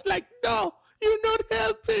was like, no, you're not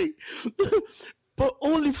helping. But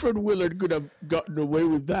only Fred Willard could have gotten away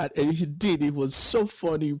with that, and he did. It was so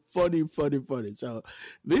funny. So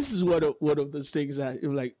this is one of those things that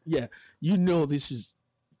you're like, yeah, this is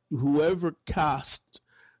whoever cast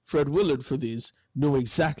Fred Willard for this knew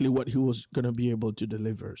exactly what he was going to be able to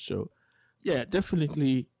deliver. So, yeah,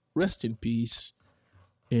 definitely rest in peace,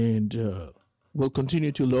 and we'll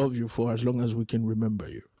continue to love you for as long as we can remember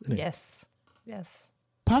you. Anyway. Yes.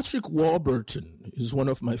 Patrick Warburton is one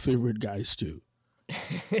of my favorite guys too.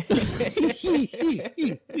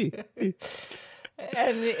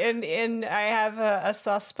 And I have a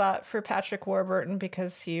soft spot for Patrick Warburton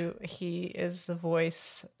because he is the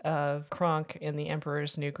voice of Kronk in The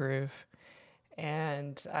Emperor's New Groove,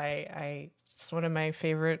 and it's one of my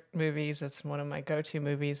favorite movies. It's one of my go-to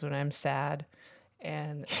movies when I'm sad,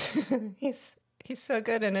 and he's so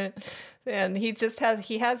good in it. And he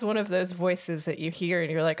has one of those voices that you hear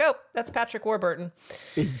and you're like, oh, that's Patrick Warburton.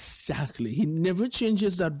 Exactly. He never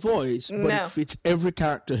changes that voice, but it fits every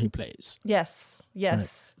character he plays. Yes.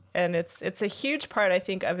 Right. And it's a huge part, I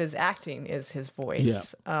think, of his acting is his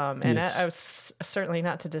voice. Yeah. And yes. I was certainly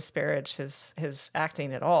not to disparage his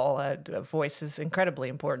acting at all. A voice is incredibly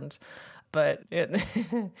important. But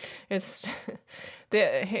it's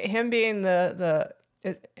him being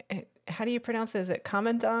how do you pronounce it? Is it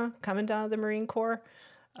Commandant of the Marine Corps?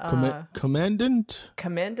 Commandant?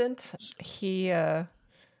 Commandant. He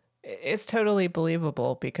is totally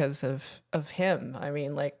believable because of him. I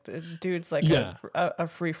mean, like, the dude's like a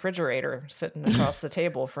refrigerator sitting across the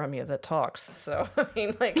table from you that talks. So, I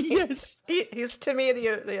mean, like, yes. he's to me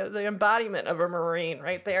the embodiment of a Marine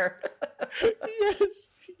right there. Yes.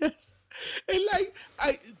 And like,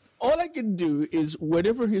 all I can do is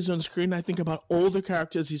whenever he's on screen, I think about all the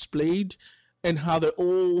characters he's played and how they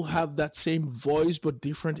all have that same voice but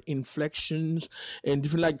different inflections and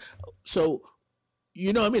different, like, so,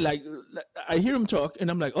 you know what I mean? Like, I hear him talk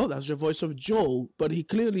and I'm like, oh, that's the voice of Joe, but he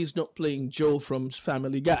clearly is not playing Joe from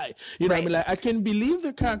Family Guy. You know what I mean? Like, I can believe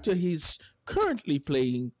the character he's currently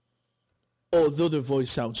playing, although the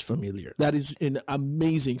voice sounds familiar. That is an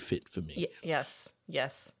amazing fit for me. Yes.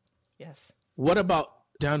 What about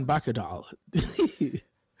Dan Bakadal,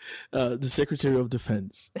 the Secretary of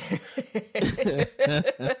Defense?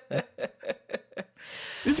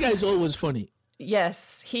 This guy is always funny.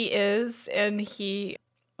 Yes, he is. And he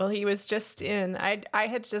was just in, I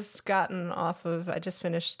had just gotten off of, I just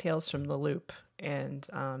finished Tales from the Loop, and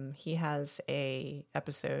he has a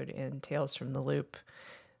episode in Tales from the Loop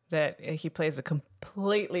that he plays a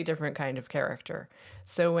completely different kind of character.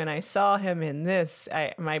 So when I saw him in this,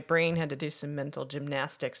 my brain had to do some mental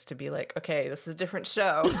gymnastics to be like, okay, this is a different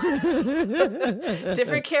show.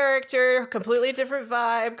 Different character, completely different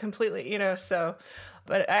vibe, completely, so.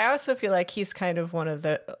 But I also feel like he's kind of one of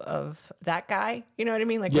that guy. You know what I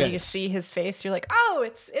mean? Like, when you see his face, you're like, oh,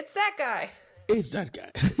 it's that guy. It's that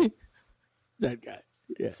guy. That guy.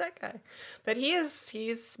 Yeah. It's that guy. But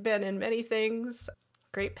he's been in many things.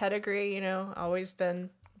 Great pedigree, always been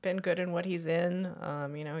good in what he's in.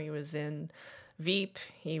 He was in Veep.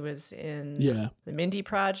 He was in the Mindy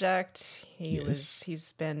Project. He was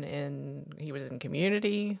in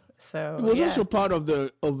Community. So he was also part of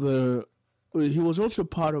he was also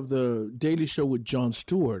part of the Daily Show with Jon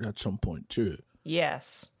Stewart at some point too.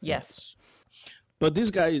 Yes. But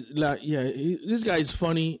this guy, this guy is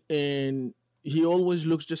funny, and he always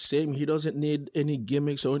looks the same. He doesn't need any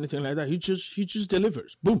gimmicks or anything like that. He just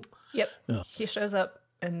delivers. Boom. Yep. Yeah. He shows up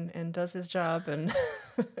and does his job. And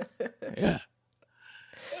yeah.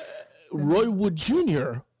 Roy Wood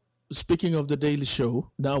Jr., speaking of the Daily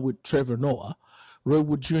Show, now with Trevor Noah, Roy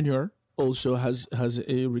Wood Jr. also has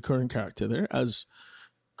a recurring character there as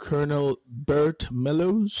Colonel Bert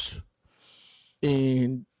Mellows.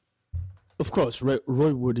 And of course,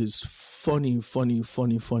 Roy Wood is funny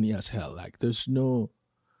as hell. Like there's no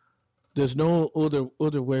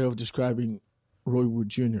other way of describing Roy Wood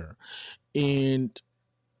Jr. And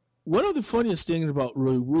one of the funniest things about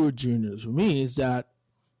Roy Wood Jr. for me is that,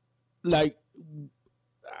 like,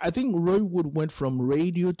 I think Roy Wood went from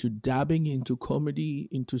radio to dabbing into comedy,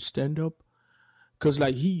 into stand-up. Because,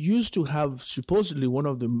 like, he used to have supposedly one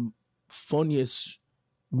of the funniest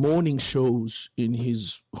morning shows in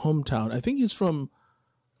his hometown. I think he's from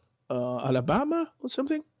Alabama or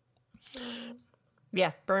something.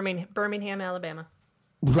 Yeah, Birmingham, Alabama.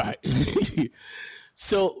 Right.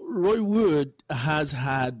 So Roy Wood has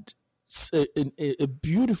had a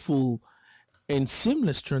beautiful and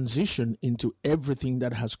seamless transition into everything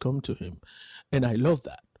that has come to him. And I love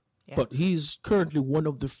that. Yeah. But he's currently one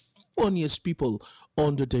of the funniest people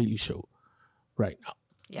on The Daily Show right now.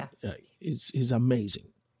 Yeah. He's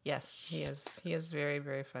amazing. Yes, he is. He is very,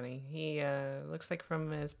 very funny. He looks like from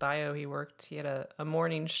his bio, he had a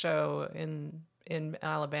morning show in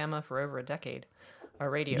Alabama for over a decade, a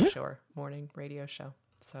radio show, morning radio show.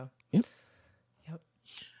 So, yep.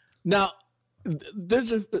 Now,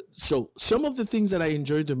 so some of the things that I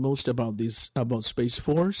enjoyed the most about Space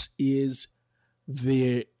Force is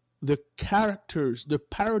the characters, the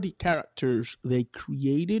parody characters they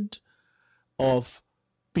created of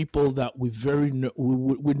people that we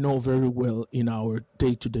know very well in our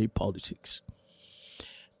day-to-day politics.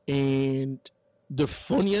 And the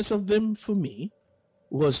funniest of them for me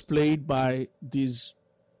was played by this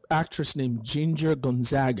actress named Ginger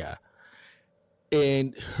Gonzaga.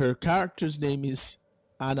 And her character's name is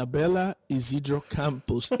Annabella Isidro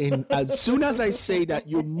Campos. And as soon as I say that,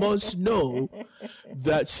 you must know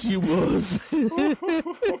that she was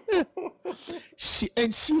she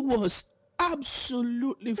was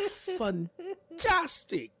absolutely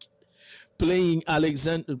fantastic playing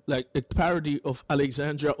Alexander, like a parody of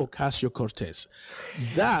Alexandria Ocasio-Cortez.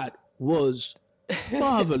 That was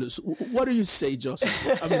marvelous. What do you say, Joseph?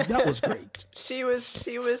 I mean, that was great. She was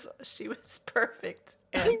perfect.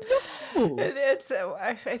 And, I know.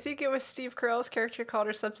 I think it was Steve Carell's character called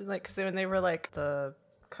her something like, because when they were like the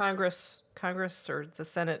Congress or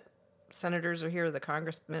the senators are here, the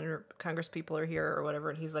congressmen or Congress people are here or whatever,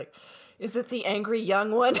 and he's like, "Is it the angry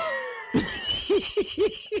young one?" I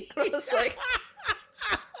was like,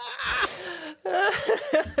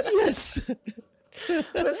 yes. It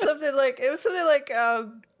was something like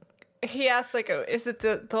he asked, like, is it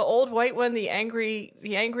the old white one, the angry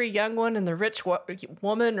young one, and the rich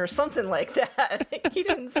woman, or something like that. He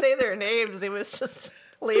didn't say their names. It was just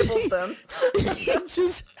labeled them. He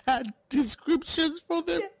just had descriptions for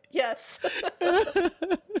them. Yes.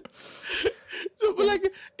 So, but like,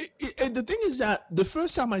 and the thing is that the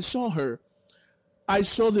first time I saw her, I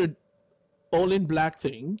saw the all in black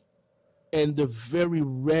thing and the very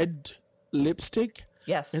red lipstick.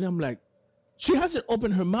 Yes. And I'm like, she hasn't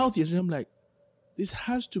opened her mouth yet. And I'm like, this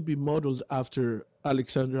has to be modeled after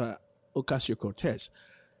Alexandra Ocasio-Cortez.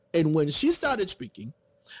 And when she started speaking,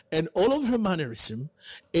 and all of her mannerism,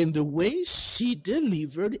 and the way she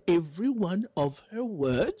delivered every one of her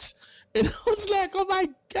words, and I was like, oh my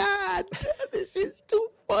God, this is too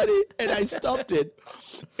funny. And I stopped it,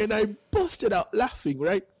 and I busted out laughing,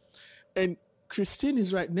 right? And Christine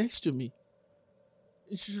is right next to me.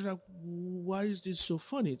 And she's like, why is this so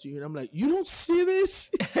funny to you? And I'm like, you don't see this?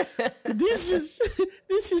 This is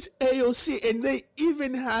AOC. And they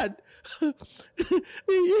even had the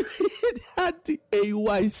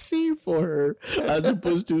AYC for her as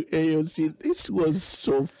opposed to AOC. This was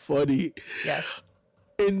so funny. Yes.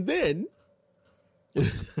 And then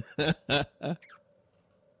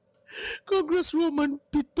Congresswoman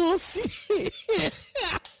Pitosi.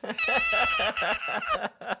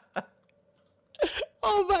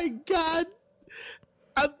 Oh my God.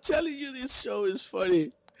 I'm telling you, this show is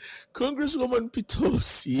funny. Congresswoman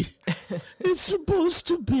Pitosi is supposed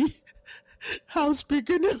to be House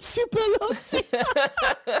Speaker Nancy Pelosi.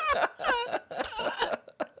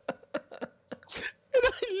 And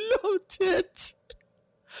I loved it.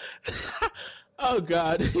 Oh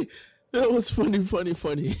God. That was funny.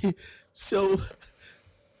 So,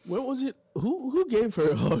 what was it? Who gave her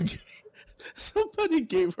a hug? Somebody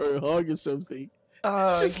gave her a hug or something.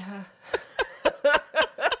 Oh, yeah.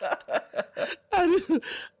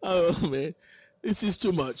 Oh man, this is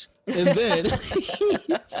too much. And then,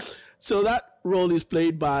 so that role is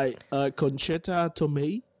played by Conchetta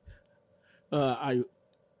Tomei.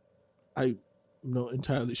 I'm not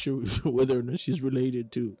entirely sure whether or not she's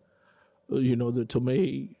related to, the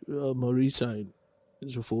Tomei, Marisa,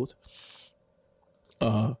 and so forth.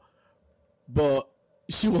 But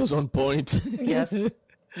she was on point. Yes.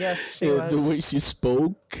 Yes, she was. The way she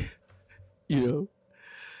spoke, and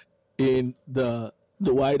the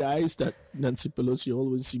wide eyes that Nancy Pelosi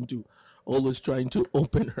always seemed to always trying to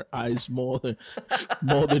open her eyes more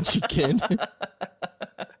than she can.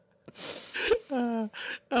 That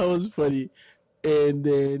was funny. And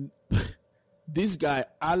then this guy,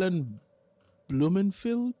 Alan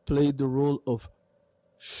Blumenfield, played the role of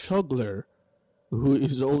Shugler, who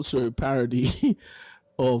is also a parody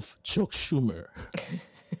of Chuck Schumer.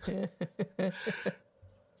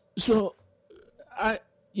 So,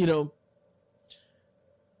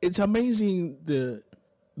 it's amazing the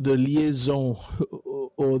liaison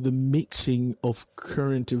or the mixing of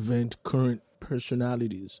current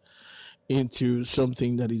personalities into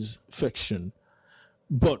something that is fiction.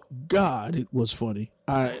 But God, it was funny.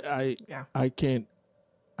 I can't,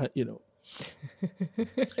 But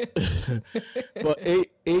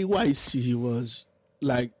AYC was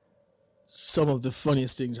like some of the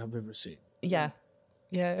funniest things I've ever seen. Yeah,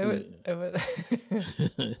 it was.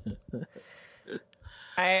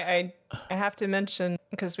 I have to mention,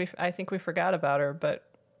 because I think we forgot about her, but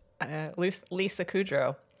Lisa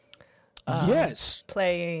Kudrow. Yes,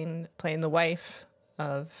 playing the wife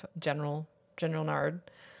of General Nard,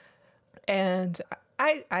 and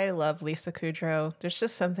I love Lisa Kudrow. There's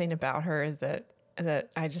just something about her that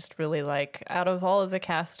I just really like. Out of all of the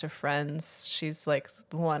cast of Friends, she's like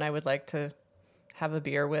the one I would like to have a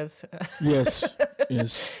beer with. Yes.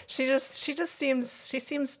 She just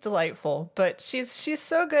seems delightful, but she's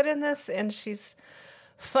so good in this, and she's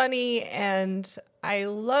funny, and I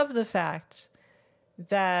love the fact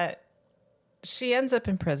that she ends up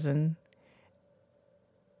in prison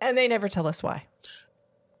and they never tell us why.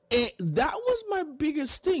 And that was my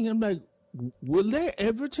biggest thing. I'm like, will they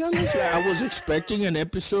ever tell us? Like, I was expecting an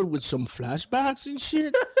episode with some flashbacks and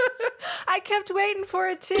shit. I kept waiting for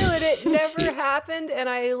it too, and it never happened, and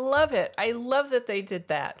I love it. I love that they did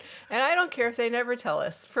that. And I don't care if they never tell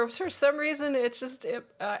us. For some reason, it's just,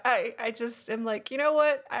 I just am like, you know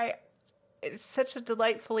what? It's such a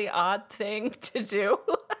delightfully odd thing to do.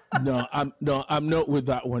 No, I'm not with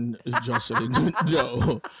that one, Jocelyn.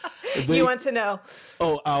 No. You want to know?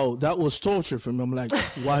 Oh, that was torture for me. I'm like,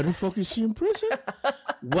 why the fuck is she in prison?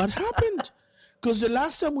 What happened? Because the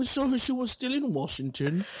last time we saw her, she was still in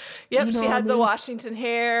Washington. Yep, she had the Washington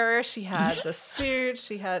hair, she had the suit,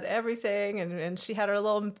 she had everything, and she had her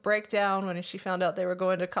little breakdown when she found out they were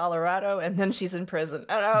going to Colorado, and then she's in prison.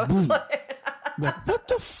 And I was like, what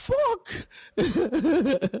the fuck?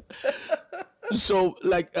 So,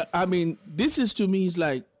 like, this is, to me, is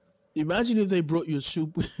like, imagine if they brought you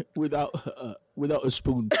soup without a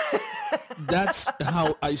spoon. That's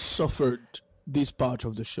how I suffered this part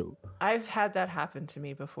of the show. I've had that happen to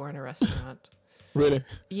me before in a restaurant. Really?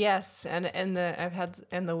 Yes, and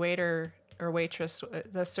the waiter or waitress,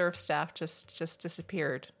 the serve staff just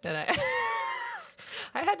disappeared, and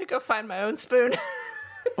I had to go find my own spoon.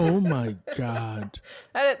 Oh my God.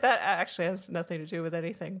 That actually has nothing to do with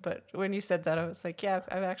anything, but when you said that, I was like, yeah,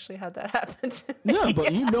 I've actually had that happen to me. No,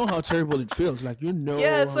 but you know how terrible it feels. Like,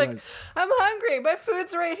 Yeah, it's like, I'm hungry. My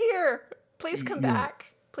food's right here. Please come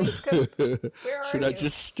back. Please come. Where are Should you? I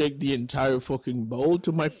just stick the entire fucking bowl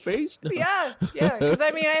to my face? No. Yeah. Because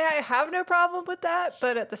I have no problem with that,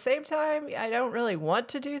 but at the same time, I don't really want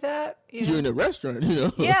to do that. You're in a restaurant,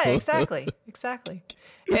 Yeah, exactly.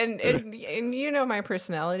 And you know my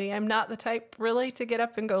personality. I'm not the type really to get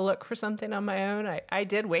up and go look for something on my own. I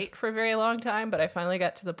did wait for a very long time, but I finally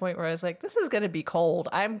got to the point where I was like, this is going to be cold.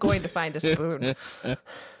 I'm going to find a spoon.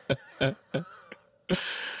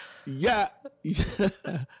 Yeah.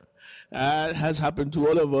 That has happened to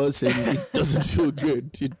all of us, and it doesn't feel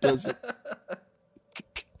good. It doesn't.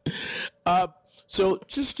 So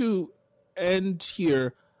just to end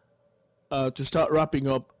here, to start wrapping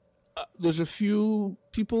up, there's a few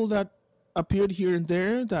people that appeared here and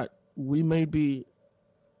there that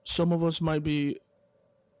some of us might be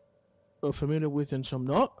familiar with and some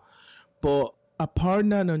not. But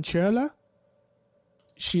Aparna Nancherla,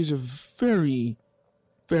 she's a very,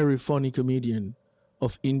 very funny comedian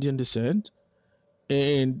of Indian descent.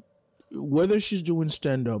 And whether she's doing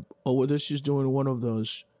stand-up or whether she's doing one of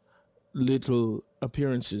those little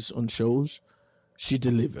appearances on shows, she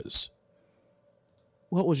delivers.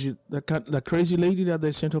 What was it? That crazy lady that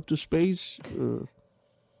they sent up to space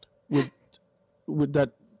with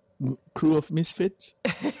that crew of misfits?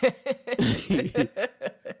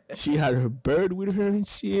 She had her bird with her and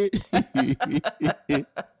shit.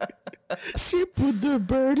 She put the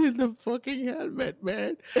bird in the fucking helmet,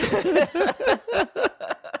 man.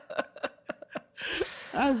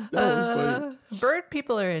 That was funny. Bird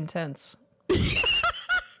people are intense.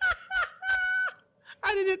 I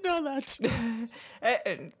I didn't know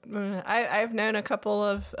that. I've known a couple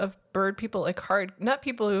of bird people, like not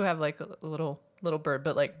people who have like a little bird,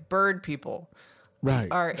 but like bird people Right.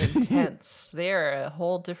 are intense. They're a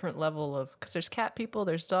whole different level of, because there's cat people,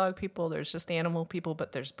 there's dog people, there's just animal people,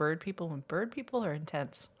 but there's bird people, and bird people are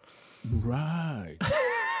intense. Right.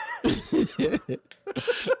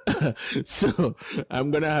 So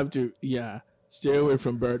I'm going to have to, stay away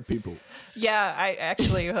from bird people. Yeah, I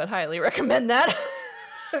actually would highly recommend that.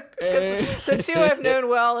 Because the two I've known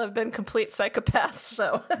well have been complete psychopaths,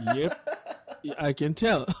 so. Yep, I can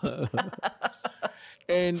tell.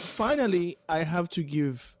 And finally, I have to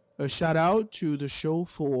give a shout out to the show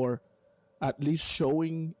for at least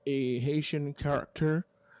showing a Haitian character,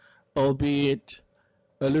 albeit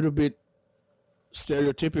a little bit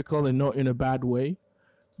stereotypical and not in a bad way,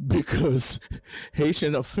 because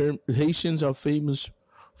Haitians are famous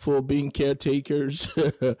for being caretakers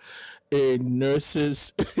and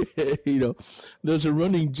nurses. There's a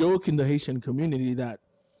running joke in the Haitian community that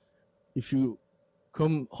if you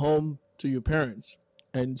come home to your parents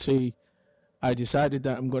and say, I decided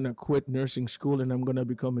that I'm going to quit nursing school and I'm going to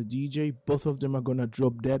become a DJ, both of them are going to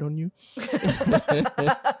drop dead on you.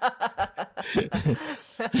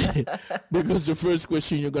 Because the first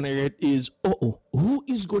question you're going to get is, who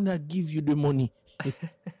is going to give you the money?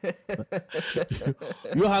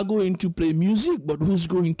 You are going to play music, but who's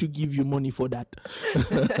going to give you money for that?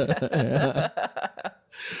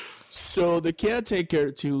 So the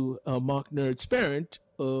caretaker to Mark Nerd's parent,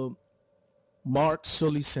 Mark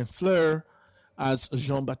Sully Saint-Fleur, as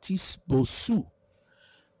Jean-Baptiste Bossou.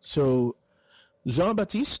 So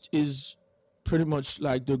Jean-Baptiste is pretty much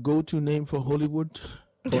like the go-to name for Hollywood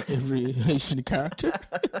for every Haitian character.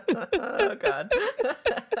 Oh, God.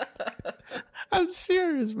 I'm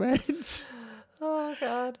serious, man. Oh,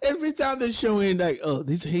 God. Every time they're showing like,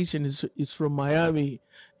 this Haitian is from Miami,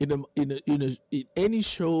 in any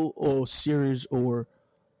show or series or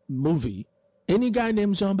movie, any guy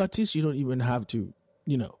named Jean-Baptiste, you don't even have to,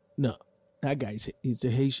 no. That guy is the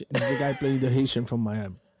Haitian. He's the guy playing the Haitian from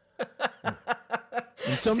Miami.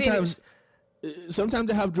 And sometimes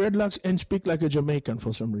they have dreadlocks and speak like a Jamaican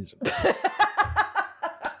for some reason.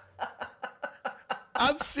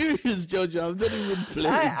 I'm serious, Jojo. I'm not even playing.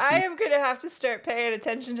 I am going to have to start paying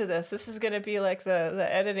attention to this. This is going to be like the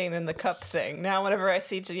editing and the cup thing. Now, whenever I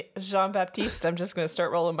see Jean-Baptiste, I'm just going to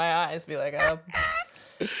start rolling my eyes, be like, oh,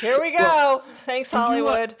 here we go. Well, thanks,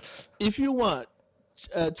 Hollywood. If you want,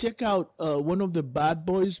 check out one of the Bad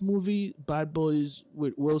Boys movie, Bad Boys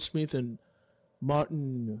with Will Smith and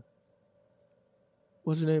Martin.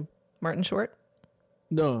 What's his name? Martin Short?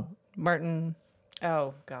 No. Martin.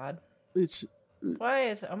 Oh, God. It's.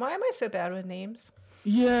 Why am I so bad with names?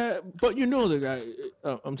 Yeah, but you know the guy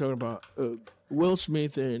I'm talking about, Will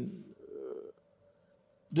Smith, and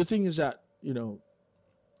the thing is that,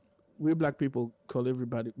 we black people call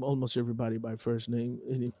almost everybody by first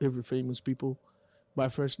name, every famous people by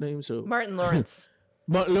first name. So Martin Lawrence.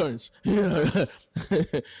 Martin Lawrence.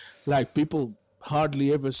 Like people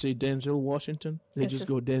hardly ever say Denzel Washington. They just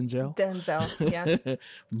go Denzel. Denzel, yeah.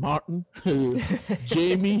 Martin.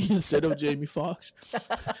 Jamie instead of Jamie Foxx.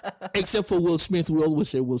 Except for Will Smith. We always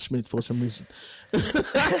say Will Smith for some reason.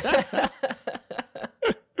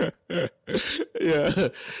 Yeah.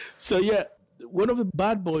 So, yeah, one of the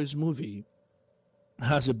Bad Boys movie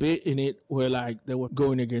has a bit in it where, like, they were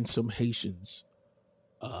going against some Haitians.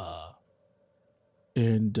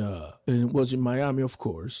 And it was in Miami, of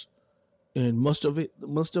course. And most of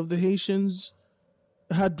the Haitians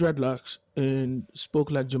had dreadlocks and spoke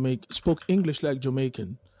English like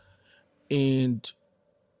Jamaican. And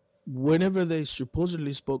whenever they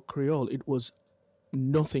supposedly spoke Creole, it was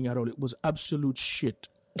nothing at all. It was absolute shit.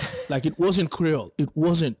 Like, it wasn't Creole. It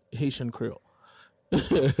wasn't Haitian Creole.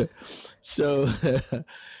 So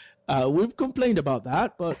we've complained about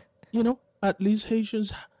that, but, at least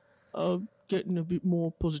Haitians are getting a bit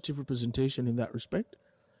more positive representation in that respect.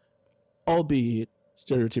 Albeit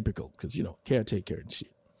stereotypical, because, caretaker and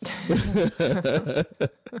shit.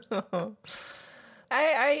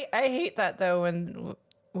 I hate that, though,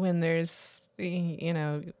 when there's,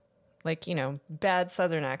 bad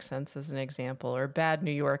Southern accents as an example, or bad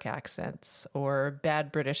New York accents, or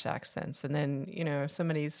bad British accents. And then, if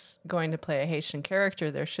somebody's going to play a Haitian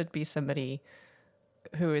character, there should be somebody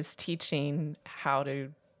who is teaching how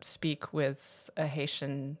to speak with a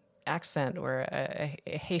Haitian accent or a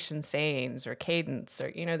Haitian sayings or cadence,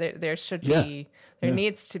 or there should be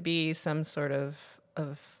needs to be some sort of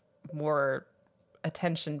more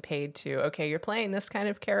attention paid to, okay, you're playing this kind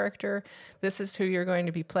of character, this is who you're going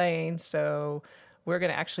to be playing, so we're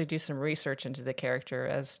going to actually do some research into the character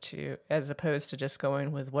as opposed to just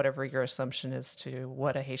going with whatever your assumption is to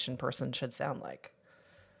what a Haitian person should sound like.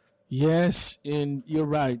 Yes, and you're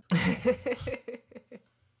right.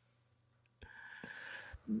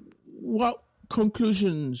 What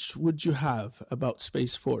conclusions would you have about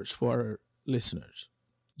Space Force for our listeners,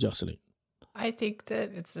 Jocelyn? I think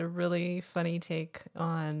that it's a really funny take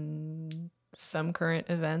on some current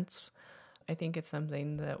events. I think it's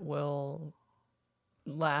something that will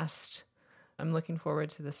last. I'm looking forward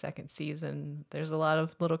to the second season. There's a lot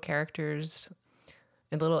of little characters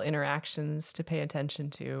and little interactions to pay attention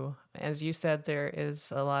to. As you said, there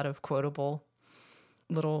is a lot of quotable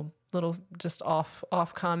little just off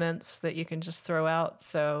comments that you can just throw out.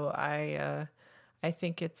 So I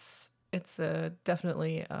think it's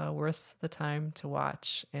definitely worth the time to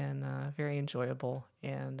watch and very enjoyable.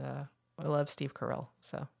 And I love Steve Carell.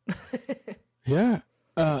 So yeah.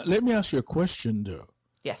 Let me ask you a question, though.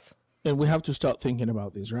 Yes. And we have to start thinking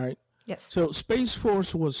about this, right? Yes. So Space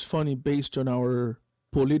Force was funny based on our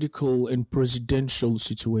political and presidential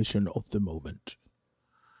situation of the moment.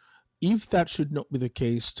 If that should not be the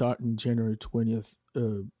case starting January 20th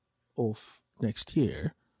of next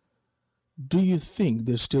year, do you think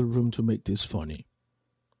there's still room to make this funny?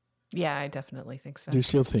 Yeah, I definitely think so. Do you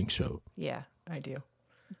still think so? Yeah, I do.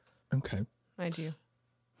 Okay. I do.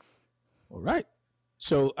 All right.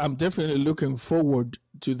 So I'm definitely looking forward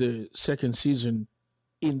to the second season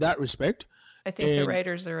in that respect. I think the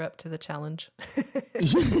writers are up to the challenge.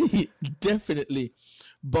 Definitely.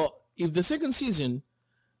 But if the second season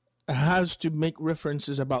has to make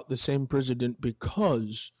references about the same president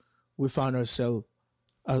because we found ourselves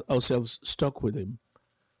stuck with him,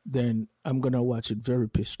 then I'm going to watch it very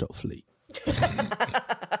pissed offly.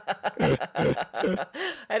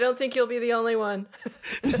 I don't think you'll be the only one.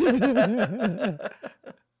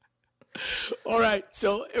 All right.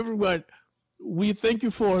 So everyone, we thank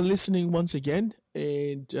you for listening once again.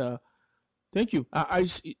 And thank you.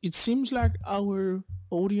 It seems like our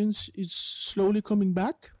audience is slowly coming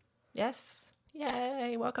back. Yes.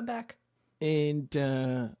 Yay. Welcome back. And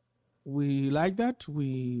we like that.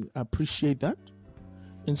 We appreciate that.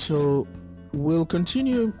 And so we'll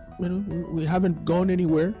continue. You know, we haven't gone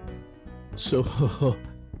anywhere. So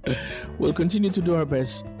we'll continue to do our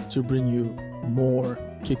best to bring you more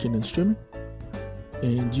Kicking and Streaming.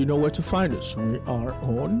 And you know where to find us. We are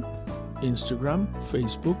on Instagram,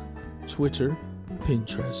 Facebook, Twitter,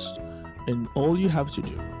 Pinterest. And all you have to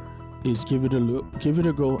do is give it a look, give it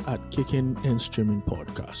a go at Kicking and Streaming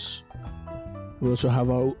Podcasts. We also have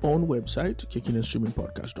our own website,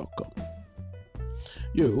 kickingandstreamingpodcast.com.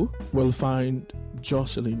 You will find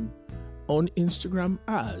Jocelyn on Instagram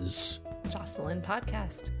as Jocelyn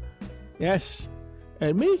Podcast. Yes.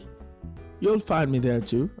 And me, you'll find me there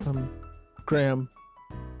too. I'm Graham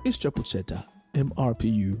Ischapucheta,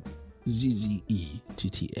 MRPUZZETTA.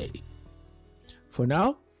 For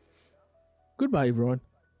now, goodbye, everyone.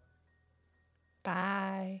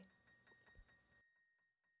 Bye.